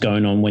see what's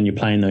going on when you're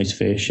playing those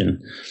fish.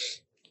 And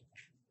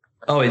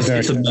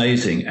it's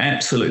amazing,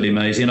 absolutely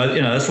amazing.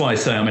 And that's why I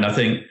say, I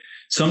think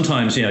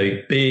sometimes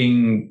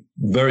being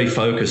very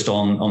focused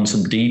on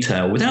some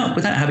detail without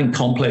having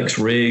complex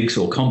rigs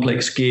or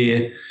complex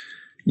gear,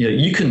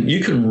 you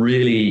can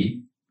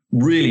really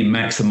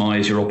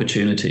maximize your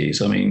opportunities.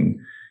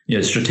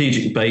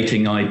 Strategic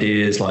baiting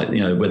ideas, like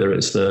whether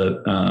it's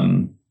the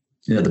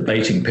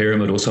baiting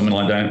pyramid or something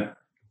like that.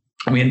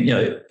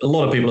 A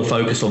lot of people are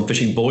focused on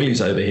fishing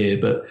boilies over here,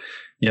 but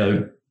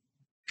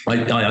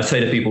I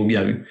say to people,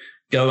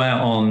 go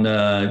out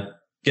on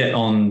get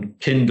on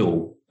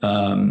Kindle,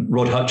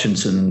 Rod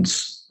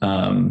Hutchinson's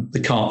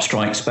The Carp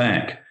Strikes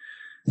Back.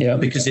 Yeah,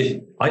 because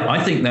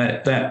I think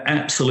that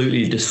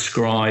absolutely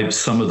describes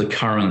some of the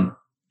current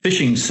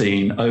fishing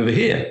scene over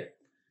here.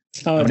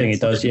 I think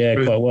it does,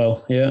 quite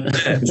well. Yeah,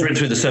 it was written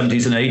through the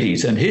 70s and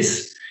 80s, and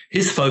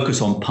his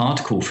focus on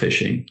particle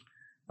fishing.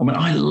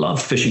 I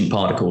love fishing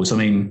particles.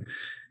 When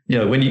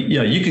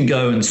you can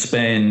go and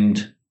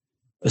spend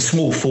a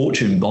small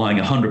fortune buying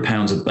 100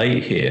 pounds of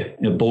bait here,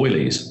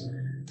 boilies.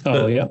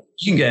 Oh yeah,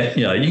 you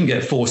can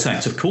get 4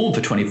 sacks of corn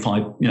for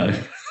 25,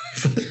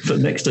 for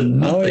next to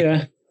nothing. Oh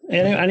yeah,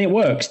 and it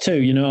works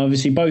too.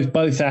 Obviously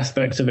both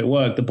aspects of it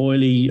work. The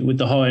boilie with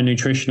the higher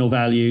nutritional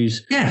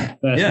values,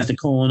 versus the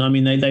corn.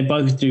 They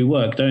both do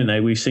work, don't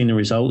they? We've seen the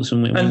results,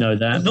 and we know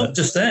that. And not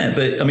just that,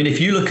 but if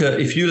you look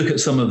at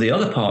some of the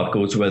other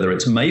particles, whether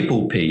it's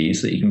maple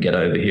peas that you can get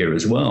over here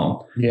as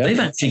well, they've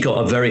actually got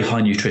a very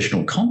high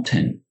nutritional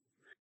content.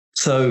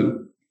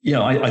 So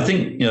I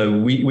think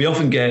we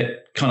often get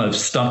kind of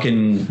stuck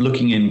in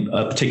looking in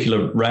a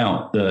particular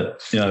route that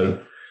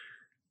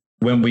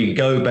when we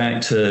go back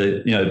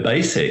to,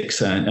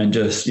 basics and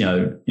just,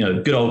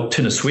 good old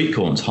tin of sweet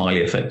corn is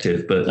highly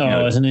effective. But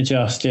isn't it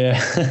just? Yeah.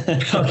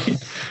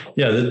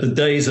 The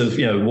days of,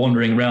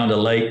 wandering around a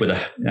lake with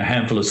a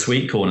handful of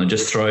sweet corn and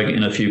just throwing it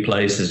in a few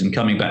places and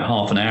coming back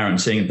half an hour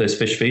and seeing if there's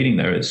fish feeding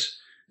there,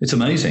 it's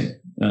amazing.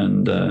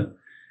 And,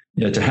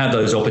 to have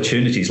those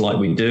opportunities like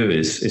we do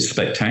is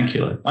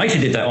spectacular. I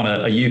actually did that on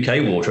a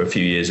UK water a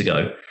few years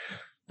ago.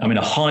 I mean,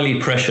 a highly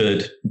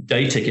pressured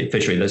day ticket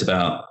fishery. There's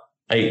about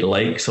 8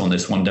 lakes on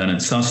this one down in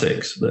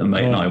Sussex that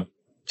mate and I went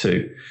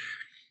to.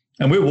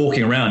 And we were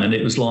walking around, and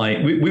it was like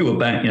we were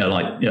back, in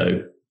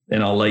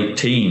our late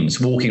teens,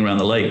 walking around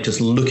the lake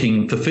just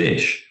looking for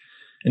fish.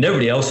 And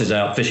everybody else is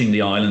out fishing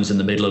the islands in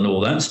the middle and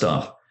all that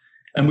stuff.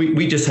 And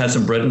we just had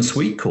some bread and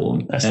sweet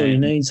corn. That's all you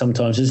need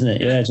sometimes, isn't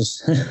it? Yeah,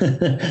 just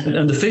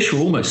and the fish were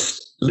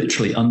almost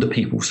literally under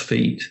people's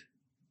feet.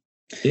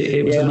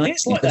 It was amazing.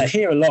 It's like that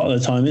here a lot of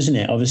the time, isn't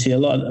it? Obviously,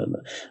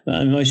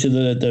 most of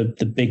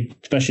the big,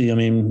 especially, I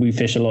mean, we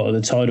fish a lot of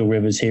the tidal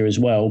rivers here as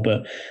well,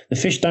 but the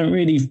fish don't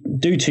really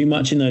do too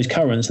much in those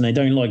currents, and they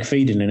don't like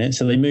feeding in it,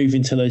 so they move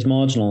into those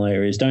marginal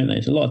areas, don't they?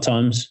 So a lot of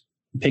times,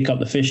 pick up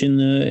the fish in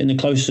the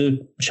closer,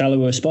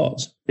 shallower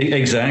spots.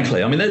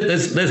 Exactly. I mean,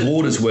 there's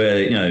waters where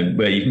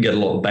you can get a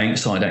lot of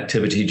bankside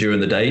activity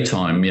during the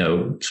daytime.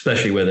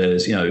 Especially where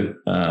there's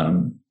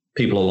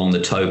people along the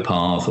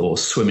towpath or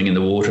swimming in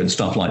the water and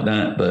stuff like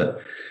that. But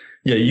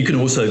you can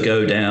also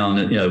go down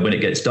when it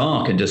gets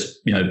dark and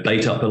just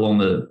bait up along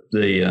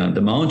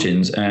the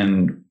margins,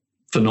 and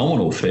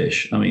phenomenal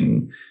fish. I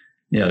mean,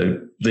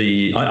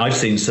 I've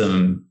seen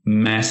some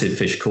massive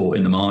fish caught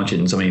in the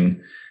margins. I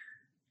mean,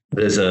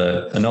 there's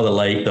another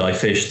lake that I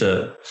fished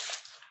that,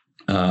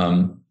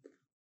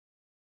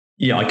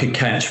 I could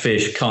catch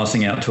fish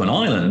casting out to an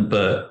island,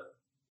 but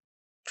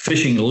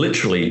fishing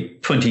literally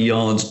 20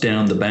 yards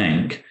down the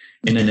bank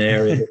in an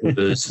area that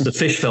was, the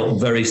fish felt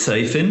very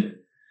safe in.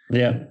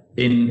 Yeah.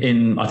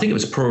 In I think it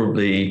was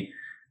probably,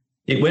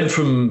 it went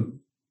from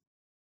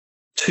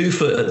 2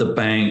 foot at the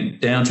bank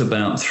down to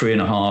about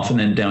 3.5, and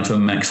then down to a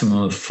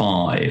maximum of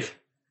 5.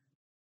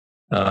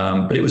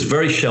 But it was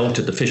very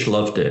sheltered. The fish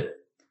loved it.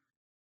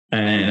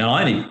 And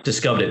I only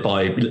discovered it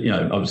by,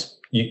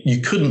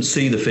 you couldn't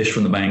see the fish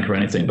from the bank or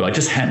anything, but I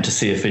just happened to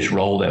see a fish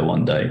roll there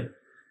one day,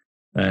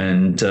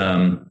 and,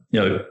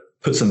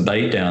 put some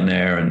bait down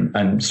there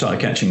and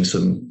started catching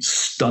some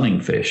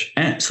stunning fish,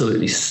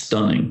 absolutely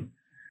stunning.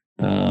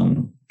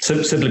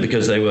 Simply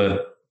because they were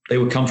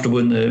comfortable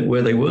in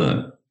where they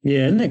were.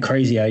 Yeah. Isn't it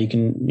crazy how you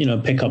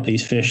can, pick up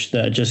these fish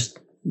that are just,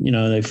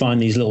 they find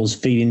these little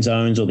feeding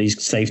zones or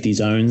these safety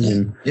zones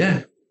and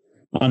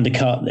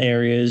undercut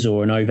areas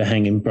or an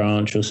overhanging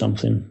branch or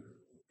something.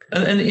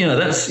 And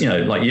that's, I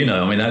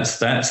mean,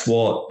 that's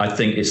what I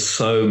think is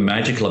so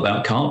magical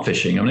about carp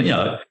fishing. I mean,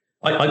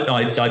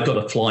 I've got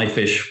to fly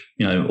fish,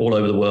 all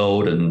over the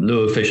world and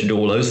lure fish and do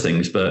all those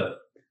things. But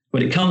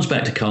when it comes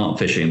back to carp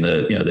fishing,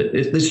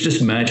 it's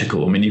just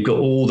magical. I mean, you've got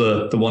all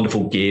the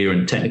wonderful gear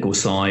and technical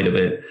side of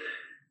it.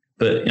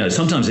 But,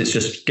 sometimes it's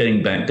just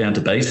getting back down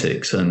to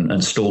basics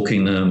and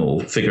stalking them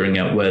or figuring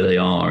out where they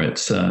are.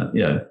 It's,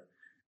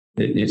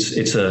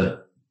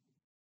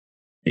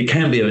 it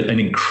can be an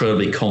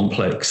incredibly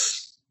complex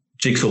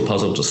jigsaw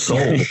puzzle to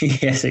solve.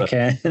 Yes, it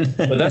can.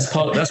 But that's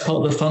part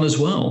of the fun as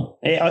well.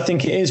 I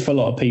think it is for a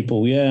lot of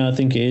people. Yeah, I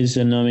think it is.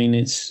 And I mean,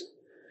 it's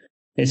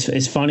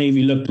funny if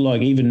you look,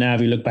 like, even now,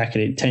 if you look back at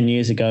it 10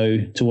 years ago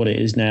to what it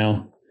is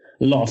now,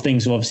 a lot of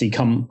things have obviously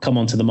come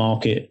onto the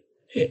market,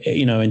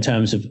 in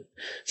terms of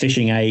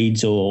fishing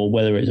aids or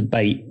whether it's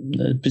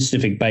a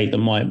specific bait that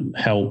might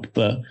help.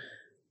 But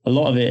a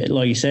lot of it,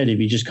 like you said, if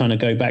you just kind of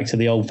go back to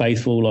the old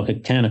faithful, like a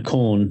can of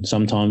corn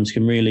sometimes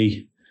can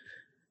really,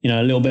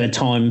 a little bit of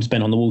time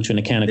spent on the water in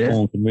a can of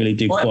corn can really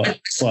do quite a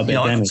bit of damage.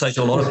 I can say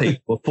to a lot of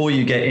people, before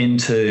you get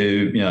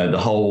into, the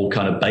whole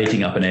kind of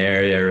baiting up an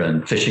area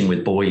and fishing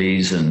with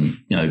boilies and,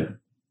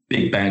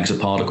 big bags of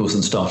particles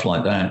and stuff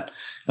like that,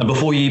 and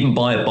before you even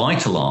buy a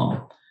bite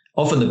alarm,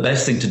 often the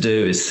best thing to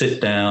do is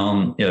sit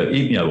down,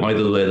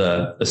 either with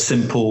a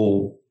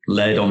simple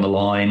lead on the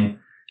line,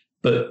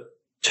 but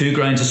 2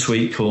 grains of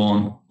sweet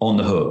corn on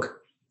the hook.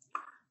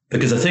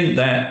 Because I think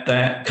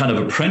that kind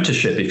of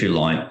apprenticeship, if you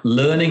like,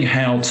 learning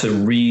how to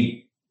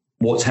read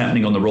what's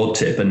happening on the rod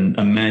tip and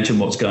imagine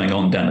what's going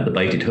on down at the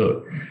baited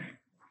hook,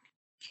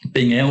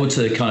 being able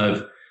to kind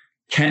of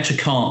catch a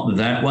carp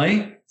that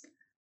way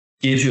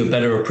gives you a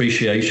better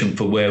appreciation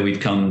for where we've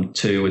come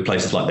to with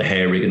places like the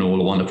hair rig and all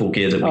the wonderful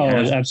gear that we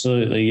have. Oh,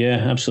 absolutely. Yeah,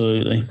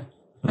 absolutely.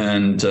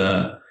 And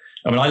I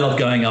love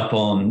going up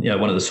on,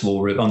 one of the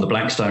small rivers, on the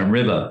Blackstone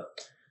River.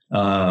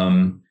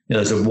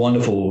 There's a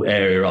wonderful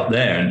area up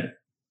there, and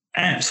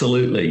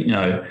absolutely,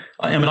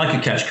 I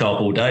could catch carp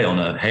all day on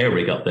a hair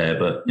rig up there,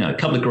 but a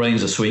couple of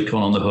grains of sweet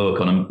corn on the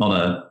hook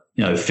on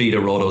a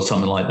feeder rod or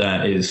something like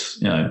that is,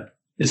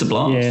 it's a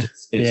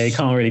blast. Yeah, you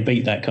can't really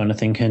beat that kind of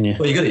thing, can you?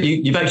 Well,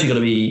 you've actually got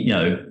to be,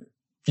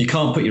 you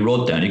can't put your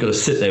rod down. You've got to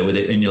sit there with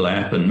it in your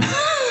lap and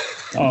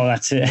Oh,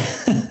 that's it.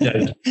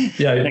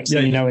 Next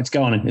thing you know, it's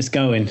gone. It's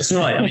going. That's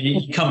right. I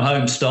mean, you come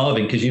home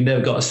starving because you've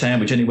never got a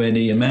sandwich anywhere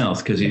near your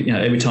mouth because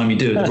every time you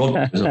do it, the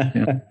rod goes off.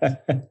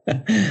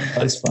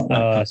 That's fun.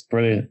 Oh, that's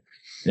brilliant.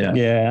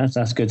 Yeah,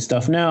 that's good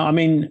stuff. Now, I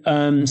mean,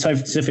 so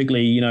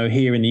specifically,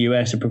 here in the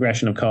US, a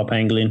progression of carp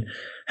angling.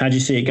 How do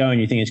you see it going?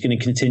 You think it's going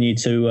to continue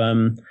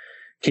to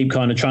keep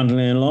kind of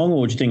trundling along,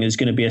 or do you think it's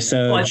going to be a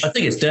surge? Well, I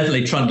think it's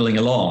definitely trundling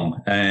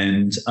along,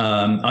 and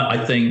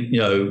I think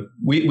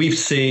we've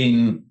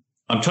seen.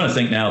 I'm trying to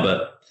think now,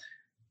 but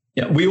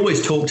we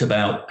always talked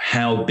about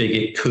how big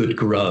it could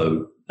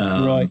grow.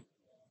 Right.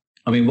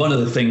 I mean, one of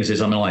the things is,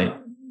 like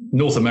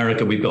North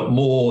America, we've got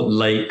more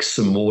lakes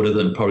and water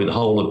than probably the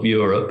whole of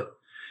Europe.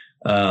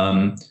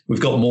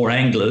 We've got more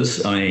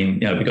anglers. I mean,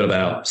 we've got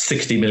about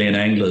 60 million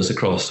anglers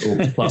plus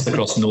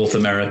across North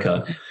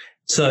America.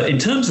 So in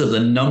terms of the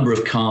number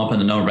of carp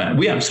and the number of,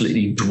 we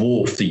absolutely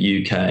dwarf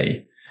the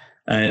UK.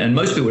 And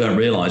most people don't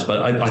realize,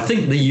 but I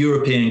think the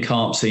European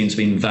carp scene's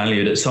been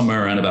valued at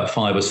somewhere around about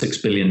 $5 or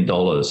 $6 billion.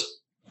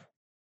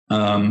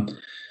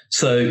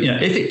 So,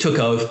 if it took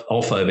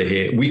off over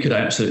here, we could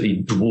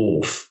absolutely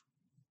dwarf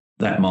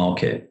that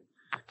market.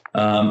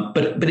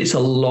 But it's a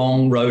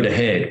long road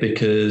ahead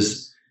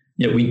because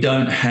we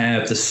don't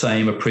have the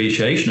same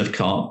appreciation of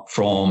carp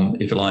from,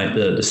 if you like,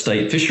 the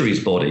state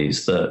fisheries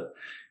bodies that,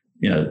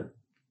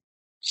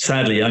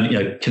 sadly,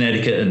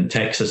 Connecticut and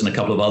Texas and a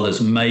couple of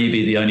others may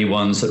be the only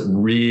ones that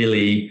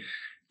really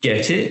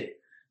get it.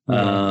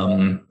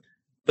 But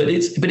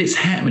it's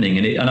happening,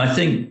 and I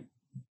think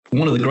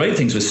one of the great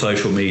things with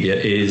social media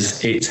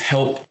is it's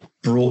helped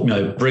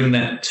bring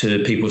that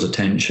to people's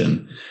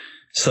attention.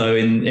 So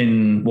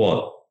in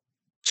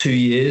 2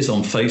 years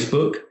on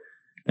Facebook,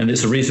 and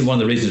it's one of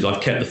the reasons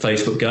I've kept the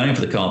Facebook going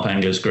for the Carp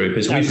Anglers group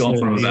is we've gone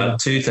from about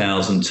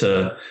 2,000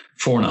 to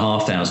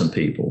 4,500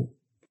 people.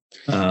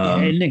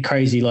 Isn't it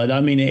crazy? Like,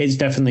 I mean, it is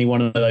definitely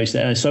one of those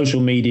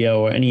social media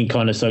or any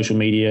kind of social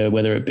media,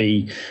 whether it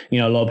be,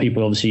 a lot of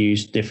people obviously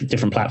use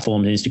different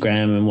platforms,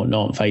 Instagram and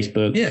whatnot,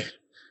 Facebook. Yeah.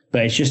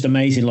 But it's just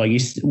amazing. Like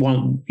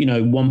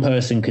one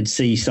person could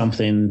see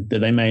something that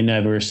they may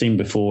never have seen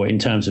before in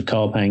terms of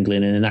carp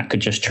angling, and that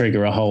could just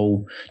trigger a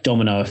whole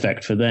domino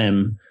effect for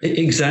them.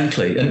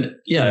 Exactly. And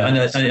and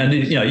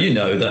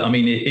that, I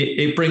mean,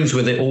 it brings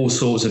with it all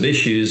sorts of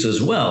issues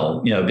as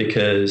well,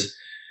 because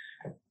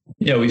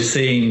we've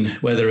seen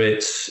whether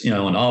it's,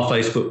 on our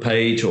Facebook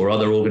page or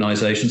other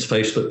organizations'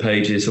 Facebook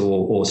pages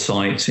or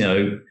sites,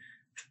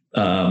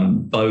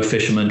 bow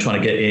fishermen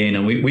trying to get in.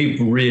 And we've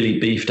really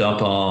beefed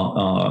up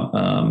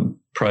our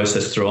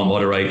process through our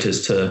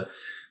moderators to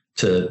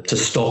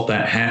stop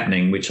that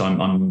happening, which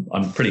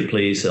I'm pretty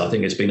pleased that I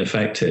think it's been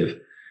effective.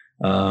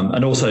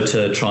 And also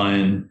to try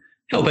and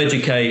help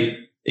educate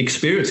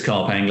experienced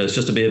carp anglers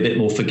just to be a bit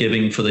more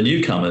forgiving for the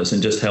newcomers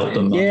and just help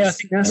them. Yeah, I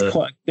think that's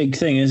quite a big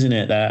thing, isn't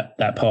it?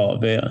 That part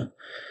of it.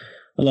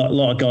 A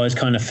lot of guys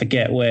kind of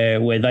forget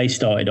where they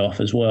started off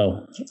as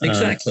well.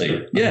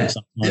 Exactly. Yeah.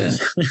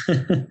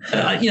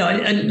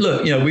 And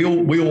look, we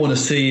all want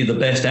to see the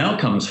best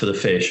outcomes for the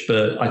fish,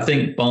 but I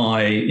think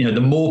by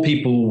the more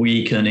people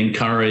we can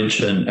encourage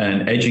and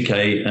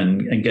educate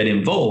and get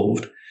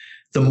involved,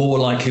 the more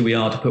likely we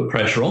are to put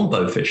pressure on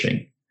bow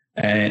fishing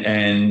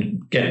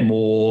and get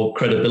more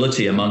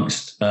credibility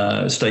amongst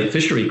state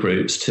fishery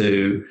groups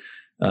to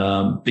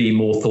be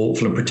more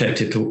thoughtful and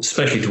protective,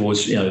 especially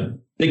towards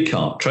big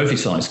carp,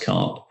 trophy-sized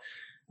carp.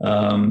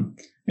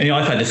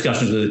 I've had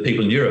discussions with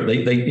people in Europe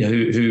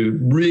who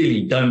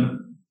really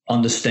don't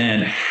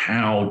understand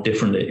how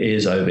different it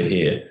is over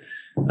here,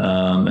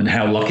 and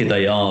how lucky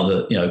they are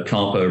that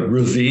carp are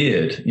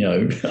revered.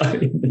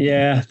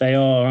 Yeah, they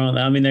are, aren't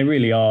they? I mean, they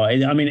really are.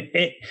 I mean,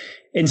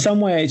 in some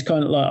way, it's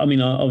kind of like, I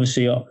mean,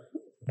 obviously, I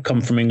come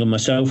from England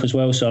myself as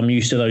well, so I'm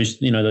used to those,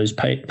 those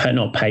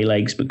not pay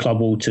legs, but club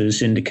waters,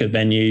 syndicate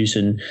venues,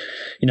 and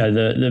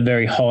the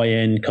very high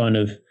end kind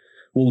of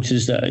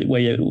waters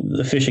where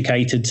the fish are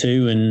catered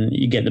to, and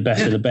you get the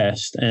best of the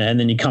best, and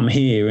then you come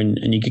here and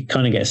you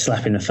kind of get a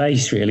slap in the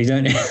face, really,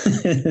 don't you?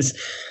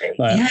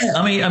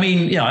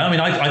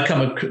 I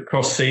come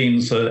across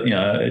scenes that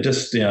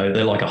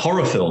they're like a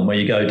horror film where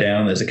you go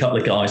down, there's a couple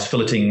of guys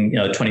filleting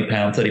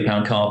 20-pound,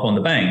 30-pound carp on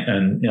the bank,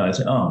 and it's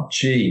like, oh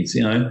geez,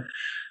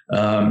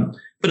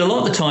 but a lot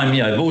of the time,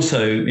 I've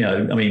also,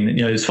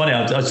 it's funny.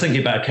 I was thinking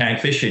about cag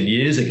fishing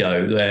years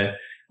ago, where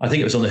I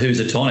think it was on the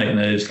Housatonic, and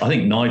I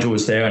think Nigel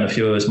was there and a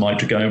few of us, Mike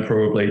Dragone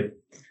probably,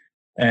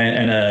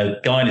 and a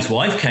guy and his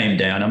wife came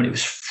down. I mean, it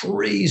was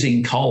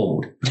freezing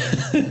cold,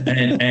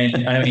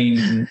 and I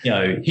mean,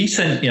 he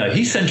sent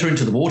her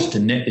into the water to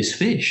net this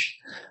fish.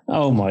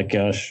 Oh my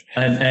gosh!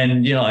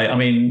 And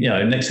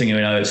next thing you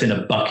know, it's in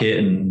a bucket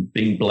and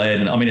being bled,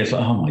 and I mean, it's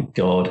like, oh my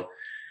god.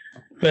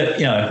 But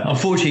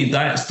unfortunately,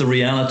 that's the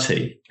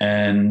reality,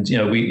 and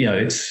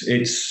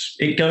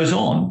it goes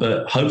on.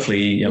 But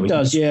hopefully, it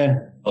does.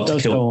 Yeah. Not to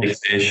kill big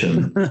fish.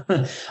 And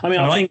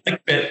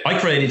I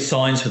created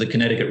signs for the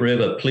Connecticut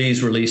River.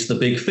 Please release the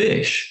big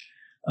fish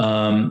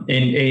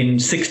in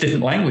 6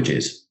 different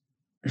languages.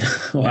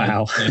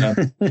 Wow.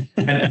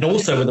 And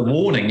also with a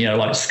warning,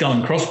 like skull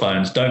and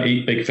crossbones, don't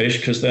eat big fish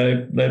because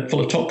they're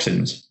full of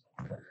toxins.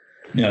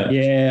 Yeah.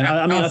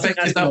 I mean, I think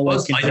that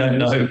was, I don't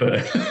know,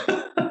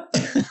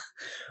 but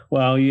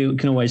well, you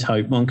can always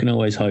hope. One can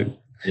always hope.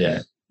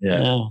 Yeah.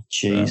 Oh,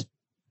 jeez.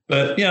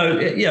 But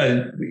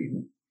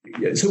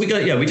so we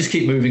just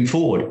keep moving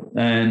forward,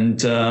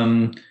 and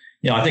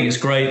I think it's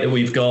great that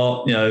we've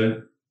got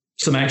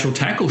some actual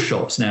tackle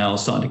shops now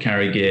starting to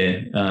carry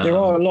gear. There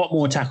are a lot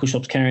more tackle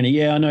shops carrying it.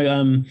 Yeah, I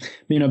know.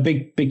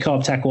 Big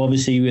Carp Tackle,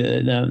 obviously,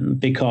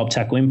 Big Carp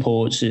Tackle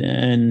Imports,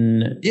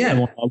 and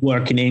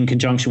working in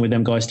conjunction with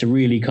them guys to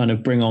really kind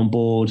of bring on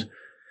board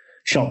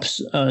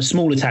shops,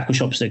 smaller tackle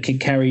shops that could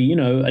carry,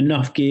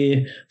 enough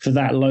gear for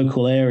that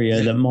local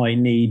area that might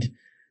need,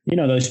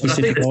 those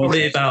specific. I think it's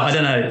probably about, I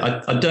don't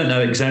know, I don't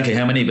know exactly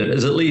how many, but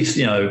there's at least,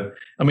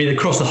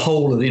 across the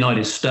whole of the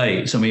United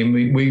States,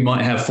 we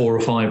might have 4 or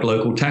 5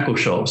 local tackle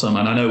shops.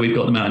 I know we've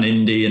got them out in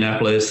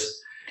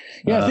Indianapolis.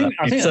 Yeah,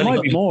 I think it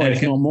might be more,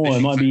 if not more. It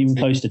might be even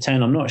close to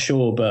 10. I'm not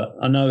sure, but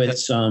I know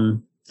it's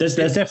there's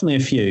definitely a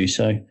few.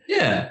 So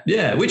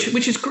yeah,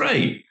 which is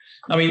great.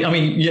 I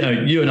mean,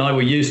 you and I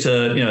were used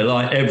to,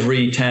 like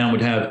every town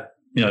would have,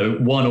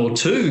 1 or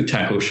 2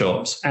 tackle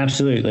shops.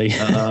 Absolutely.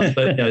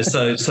 But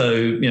so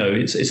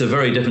it's a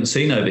very different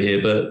scene over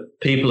here. But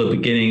people are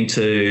beginning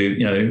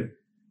to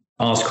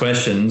ask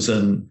questions,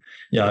 and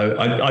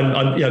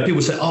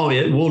people say, oh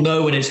yeah, we'll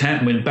know when it's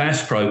happened when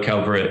Bass Pro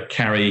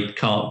carry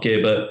carp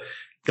gear, but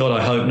God,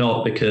 I hope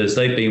not, because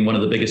they've been one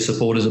of the biggest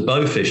supporters of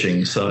bow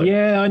fishing. So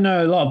yeah, I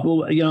know a lot.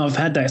 Well, I've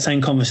had that same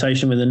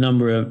conversation with a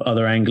number of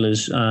other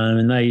anglers,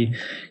 and they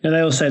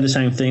all say the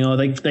same thing. Oh,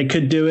 they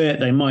could do it,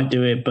 they might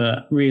do it,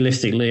 but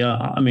realistically,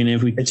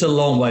 it's a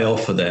long way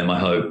off for them, I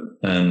hope.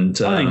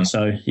 And I think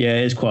so. Yeah,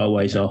 it's quite a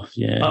ways off.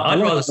 Yeah,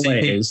 I'd rather see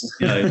people.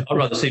 I'd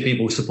rather see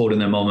people supporting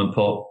their mom and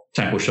pop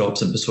tackle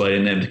shops and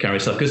persuading them to carry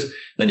stuff, because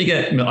then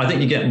I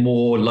think you get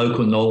more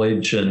local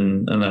knowledge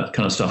and that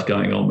kind of stuff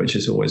going on, which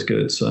is always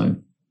good. So.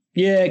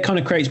 Yeah, it kind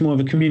of creates more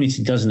of a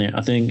community, doesn't it? I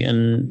think,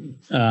 and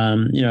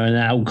and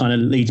that all kind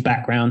of leads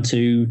back round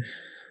to,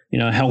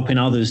 helping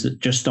others that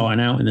just starting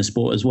out in the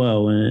sport as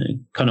well, and it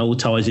kind of all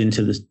ties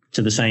into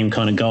the same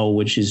kind of goal,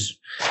 which is,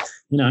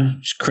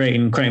 just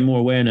creating more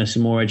awareness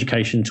and more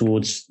education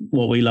towards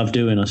what we love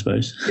doing, I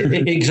suppose.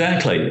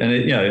 Exactly,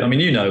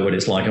 and what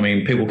it's like.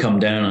 People come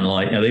down and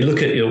they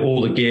look at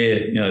all the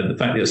gear, the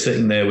fact that you're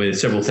sitting there with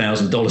several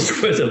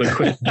 $1,000s worth of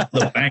equipment in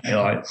the bank,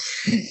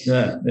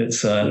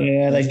 it's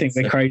they think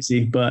we're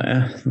crazy, but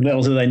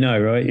little do they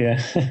know, right?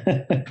 Yeah.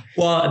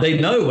 Well, they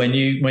know when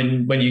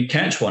you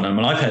catch one.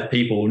 I've had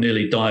people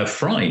nearly die of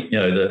fright,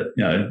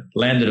 that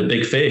landed a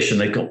big fish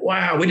and they go,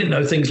 wow, we didn't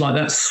know things like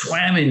that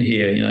swam in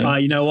here.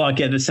 You know what?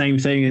 I get the same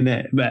thing in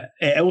it, but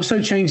it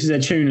also changes their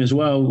tune as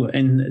well.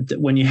 And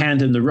when you hand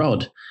them the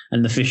rod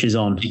and the fish is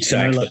on,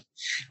 exactly.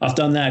 I've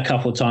done that a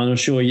couple of times. I'm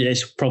sure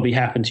it's probably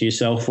happened to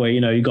yourself where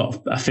you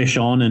got a fish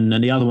on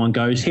and the other one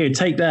goes, here,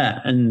 take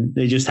that, and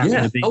they just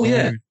happen to be. Oh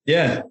yeah.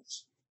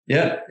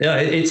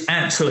 It's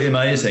absolutely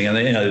amazing, and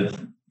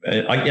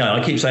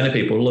I keep saying to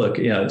people, look,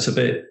 it's a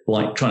bit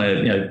like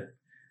trying to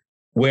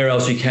where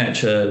else you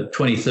catch a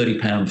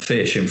 20-30 pound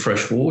fish in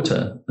fresh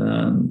water.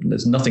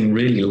 There's nothing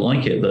really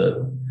like it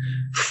that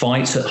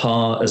fights as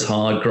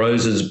hard,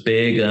 grows as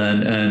big,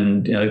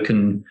 and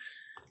can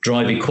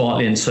drive you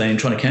quietly insane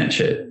trying to catch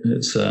it.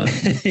 It's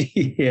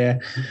yeah,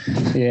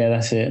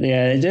 that's it.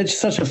 Yeah, they're just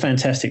such a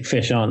fantastic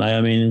fish, aren't they?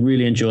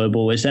 Really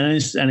enjoyable. It's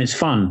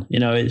fun.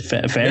 It's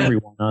for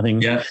everyone. I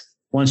think. Yeah.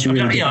 Once you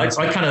really, I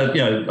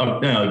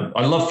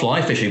love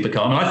fly fishing for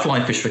carp. I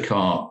fly fish for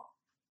carp.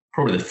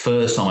 Probably the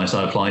first time I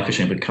started fly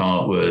fishing for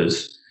carp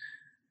was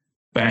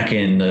back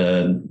in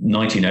the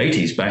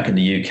 1980s, back in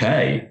the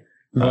UK.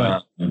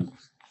 Right.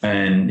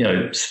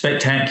 And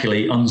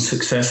spectacularly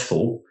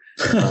unsuccessful.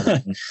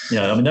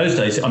 Those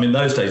days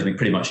would be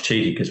pretty much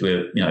cheeky, because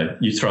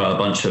you throw a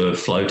bunch of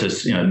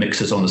floaters,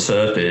 mixers on the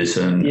surface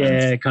and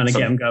kind of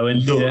get them going.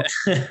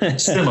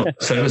 Similar.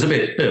 So it was a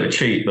bit of a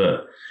cheat,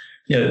 but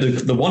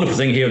the wonderful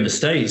thing here in the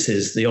States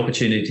is the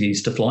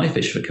opportunities to fly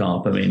fish for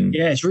carp.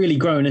 It's really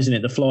growing, isn't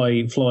it? The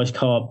flies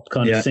carp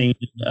kind of scene.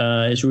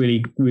 It's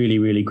really, really,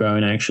 really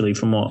growing, actually,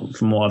 from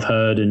what I've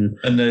heard. And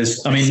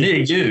there's, near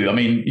you,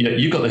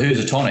 you've got the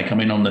Housatonic.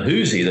 On the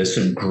Hoosie, there's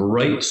some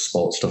great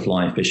spots to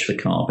fly fish for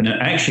carp. And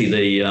actually,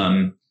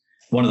 the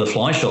one of the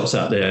fly shops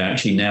out there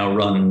actually now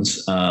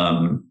runs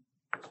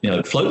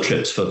float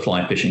trips for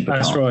fly fishing for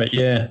carp. That's right,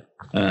 yeah.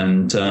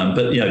 And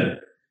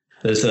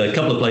there's a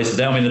couple of places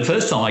there. The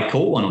first time I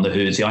caught one on the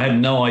Hoosie, I had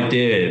no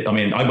idea.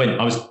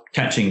 I was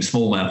catching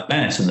smallmouth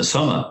bass in the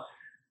summer,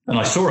 and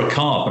I saw a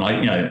carp, and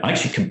I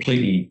actually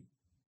completely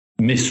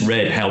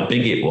misread how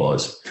big it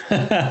was.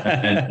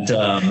 And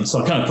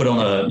so I kind of put on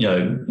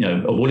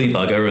a woolly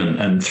bugger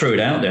and threw it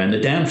out there, and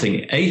the damn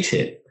thing ate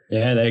it.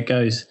 Yeah, there it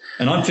goes.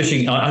 And I'm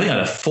fishing, I think I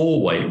had a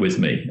 4-weight with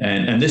me,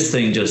 and this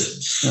thing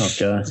just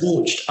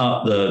scorched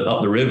up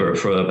the river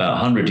for about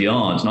 100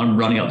 yards, and I'm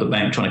running up the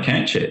bank trying to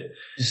catch it.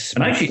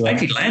 And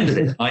actually landed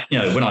it.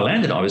 When I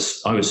landed, I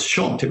was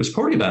shocked. It was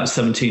probably about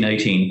 17,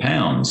 18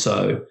 pounds.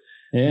 So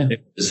yeah,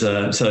 it was,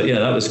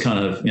 that was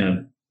kind of,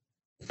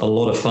 a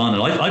lot of fun.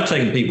 And I've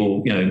taken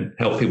people,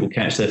 help people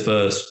catch their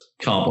first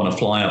carp on a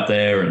fly up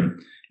there,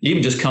 and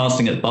even just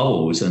casting at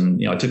bubbles.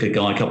 And, I took a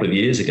guy a couple of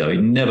years ago,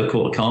 he'd never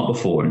caught a carp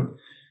before. And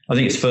I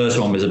think his first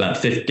one was about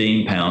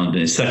 15 pounds and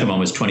his second one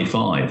was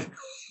 25.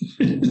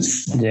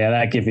 Yeah,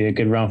 that'd give you a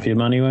good run for your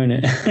money, won't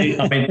it?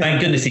 I mean,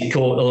 thank goodness he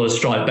caught a lot of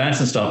striped bass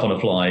and stuff on a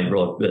fly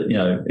rod. But,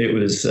 it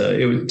was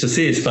to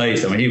see his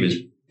face. I mean, he was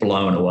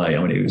blown away. I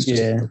mean, he was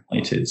just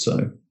delighted.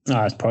 So,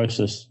 it's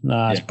priceless.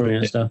 It's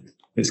brilliant stuff.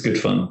 It's good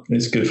fun.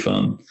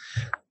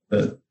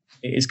 But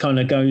it kind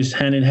of goes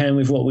hand in hand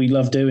with what we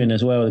love doing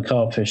as well, the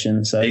carp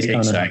fishing. So it's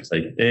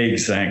exactly.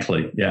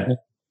 Yeah.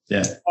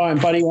 All right,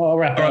 buddy. Well, I'll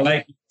wrap up. All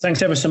right, mate.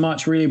 Thanks ever so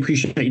much. Really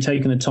appreciate you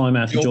taking the time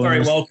out to join us. You're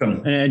very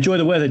welcome. Enjoy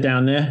the weather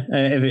down there.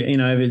 If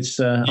it's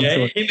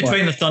in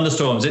between the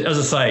thunderstorms,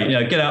 as I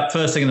say, get out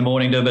first thing in the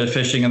morning, do a bit of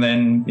fishing, and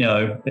then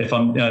if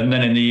I'm and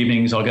then in the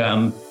evenings I'll go out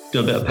and do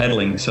a bit of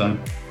pedaling. So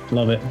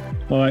love it.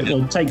 All right.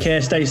 Well, take care.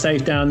 Stay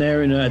safe down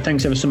there, and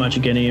thanks ever so much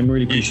again, Ian.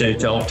 Really appreciate it.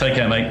 Joel. Take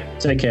care, mate.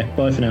 Take care.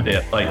 Bye for now.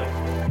 Yeah.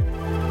 Bye.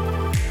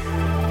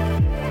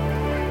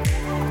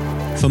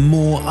 For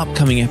more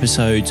upcoming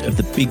episodes of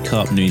the Big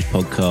Carp News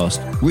podcast,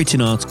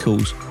 written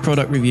articles,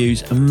 product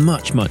reviews, and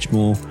much, much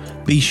more,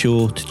 be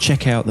sure to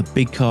check out the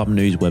Big Carp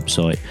News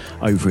website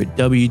over at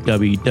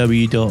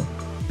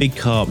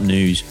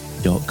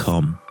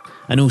www.bigcarpnews.com.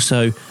 And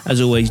also, as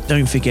always,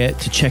 don't forget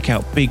to check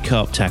out Big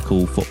Carp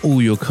Tackle for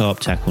all your carp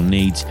tackle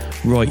needs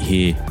right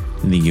here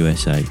in the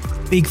USA.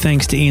 Big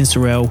thanks to Iain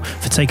Sorrell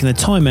for taking the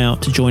time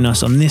out to join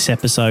us on this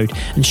episode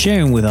and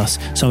sharing with us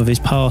some of his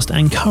past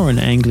and current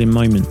angling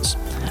moments.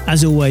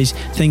 As always,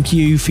 thank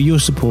you for your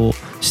support.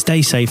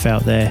 Stay safe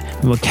out there,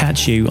 and we'll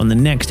catch you on the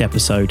next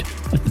episode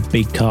of the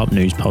Big Carp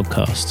News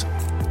podcast.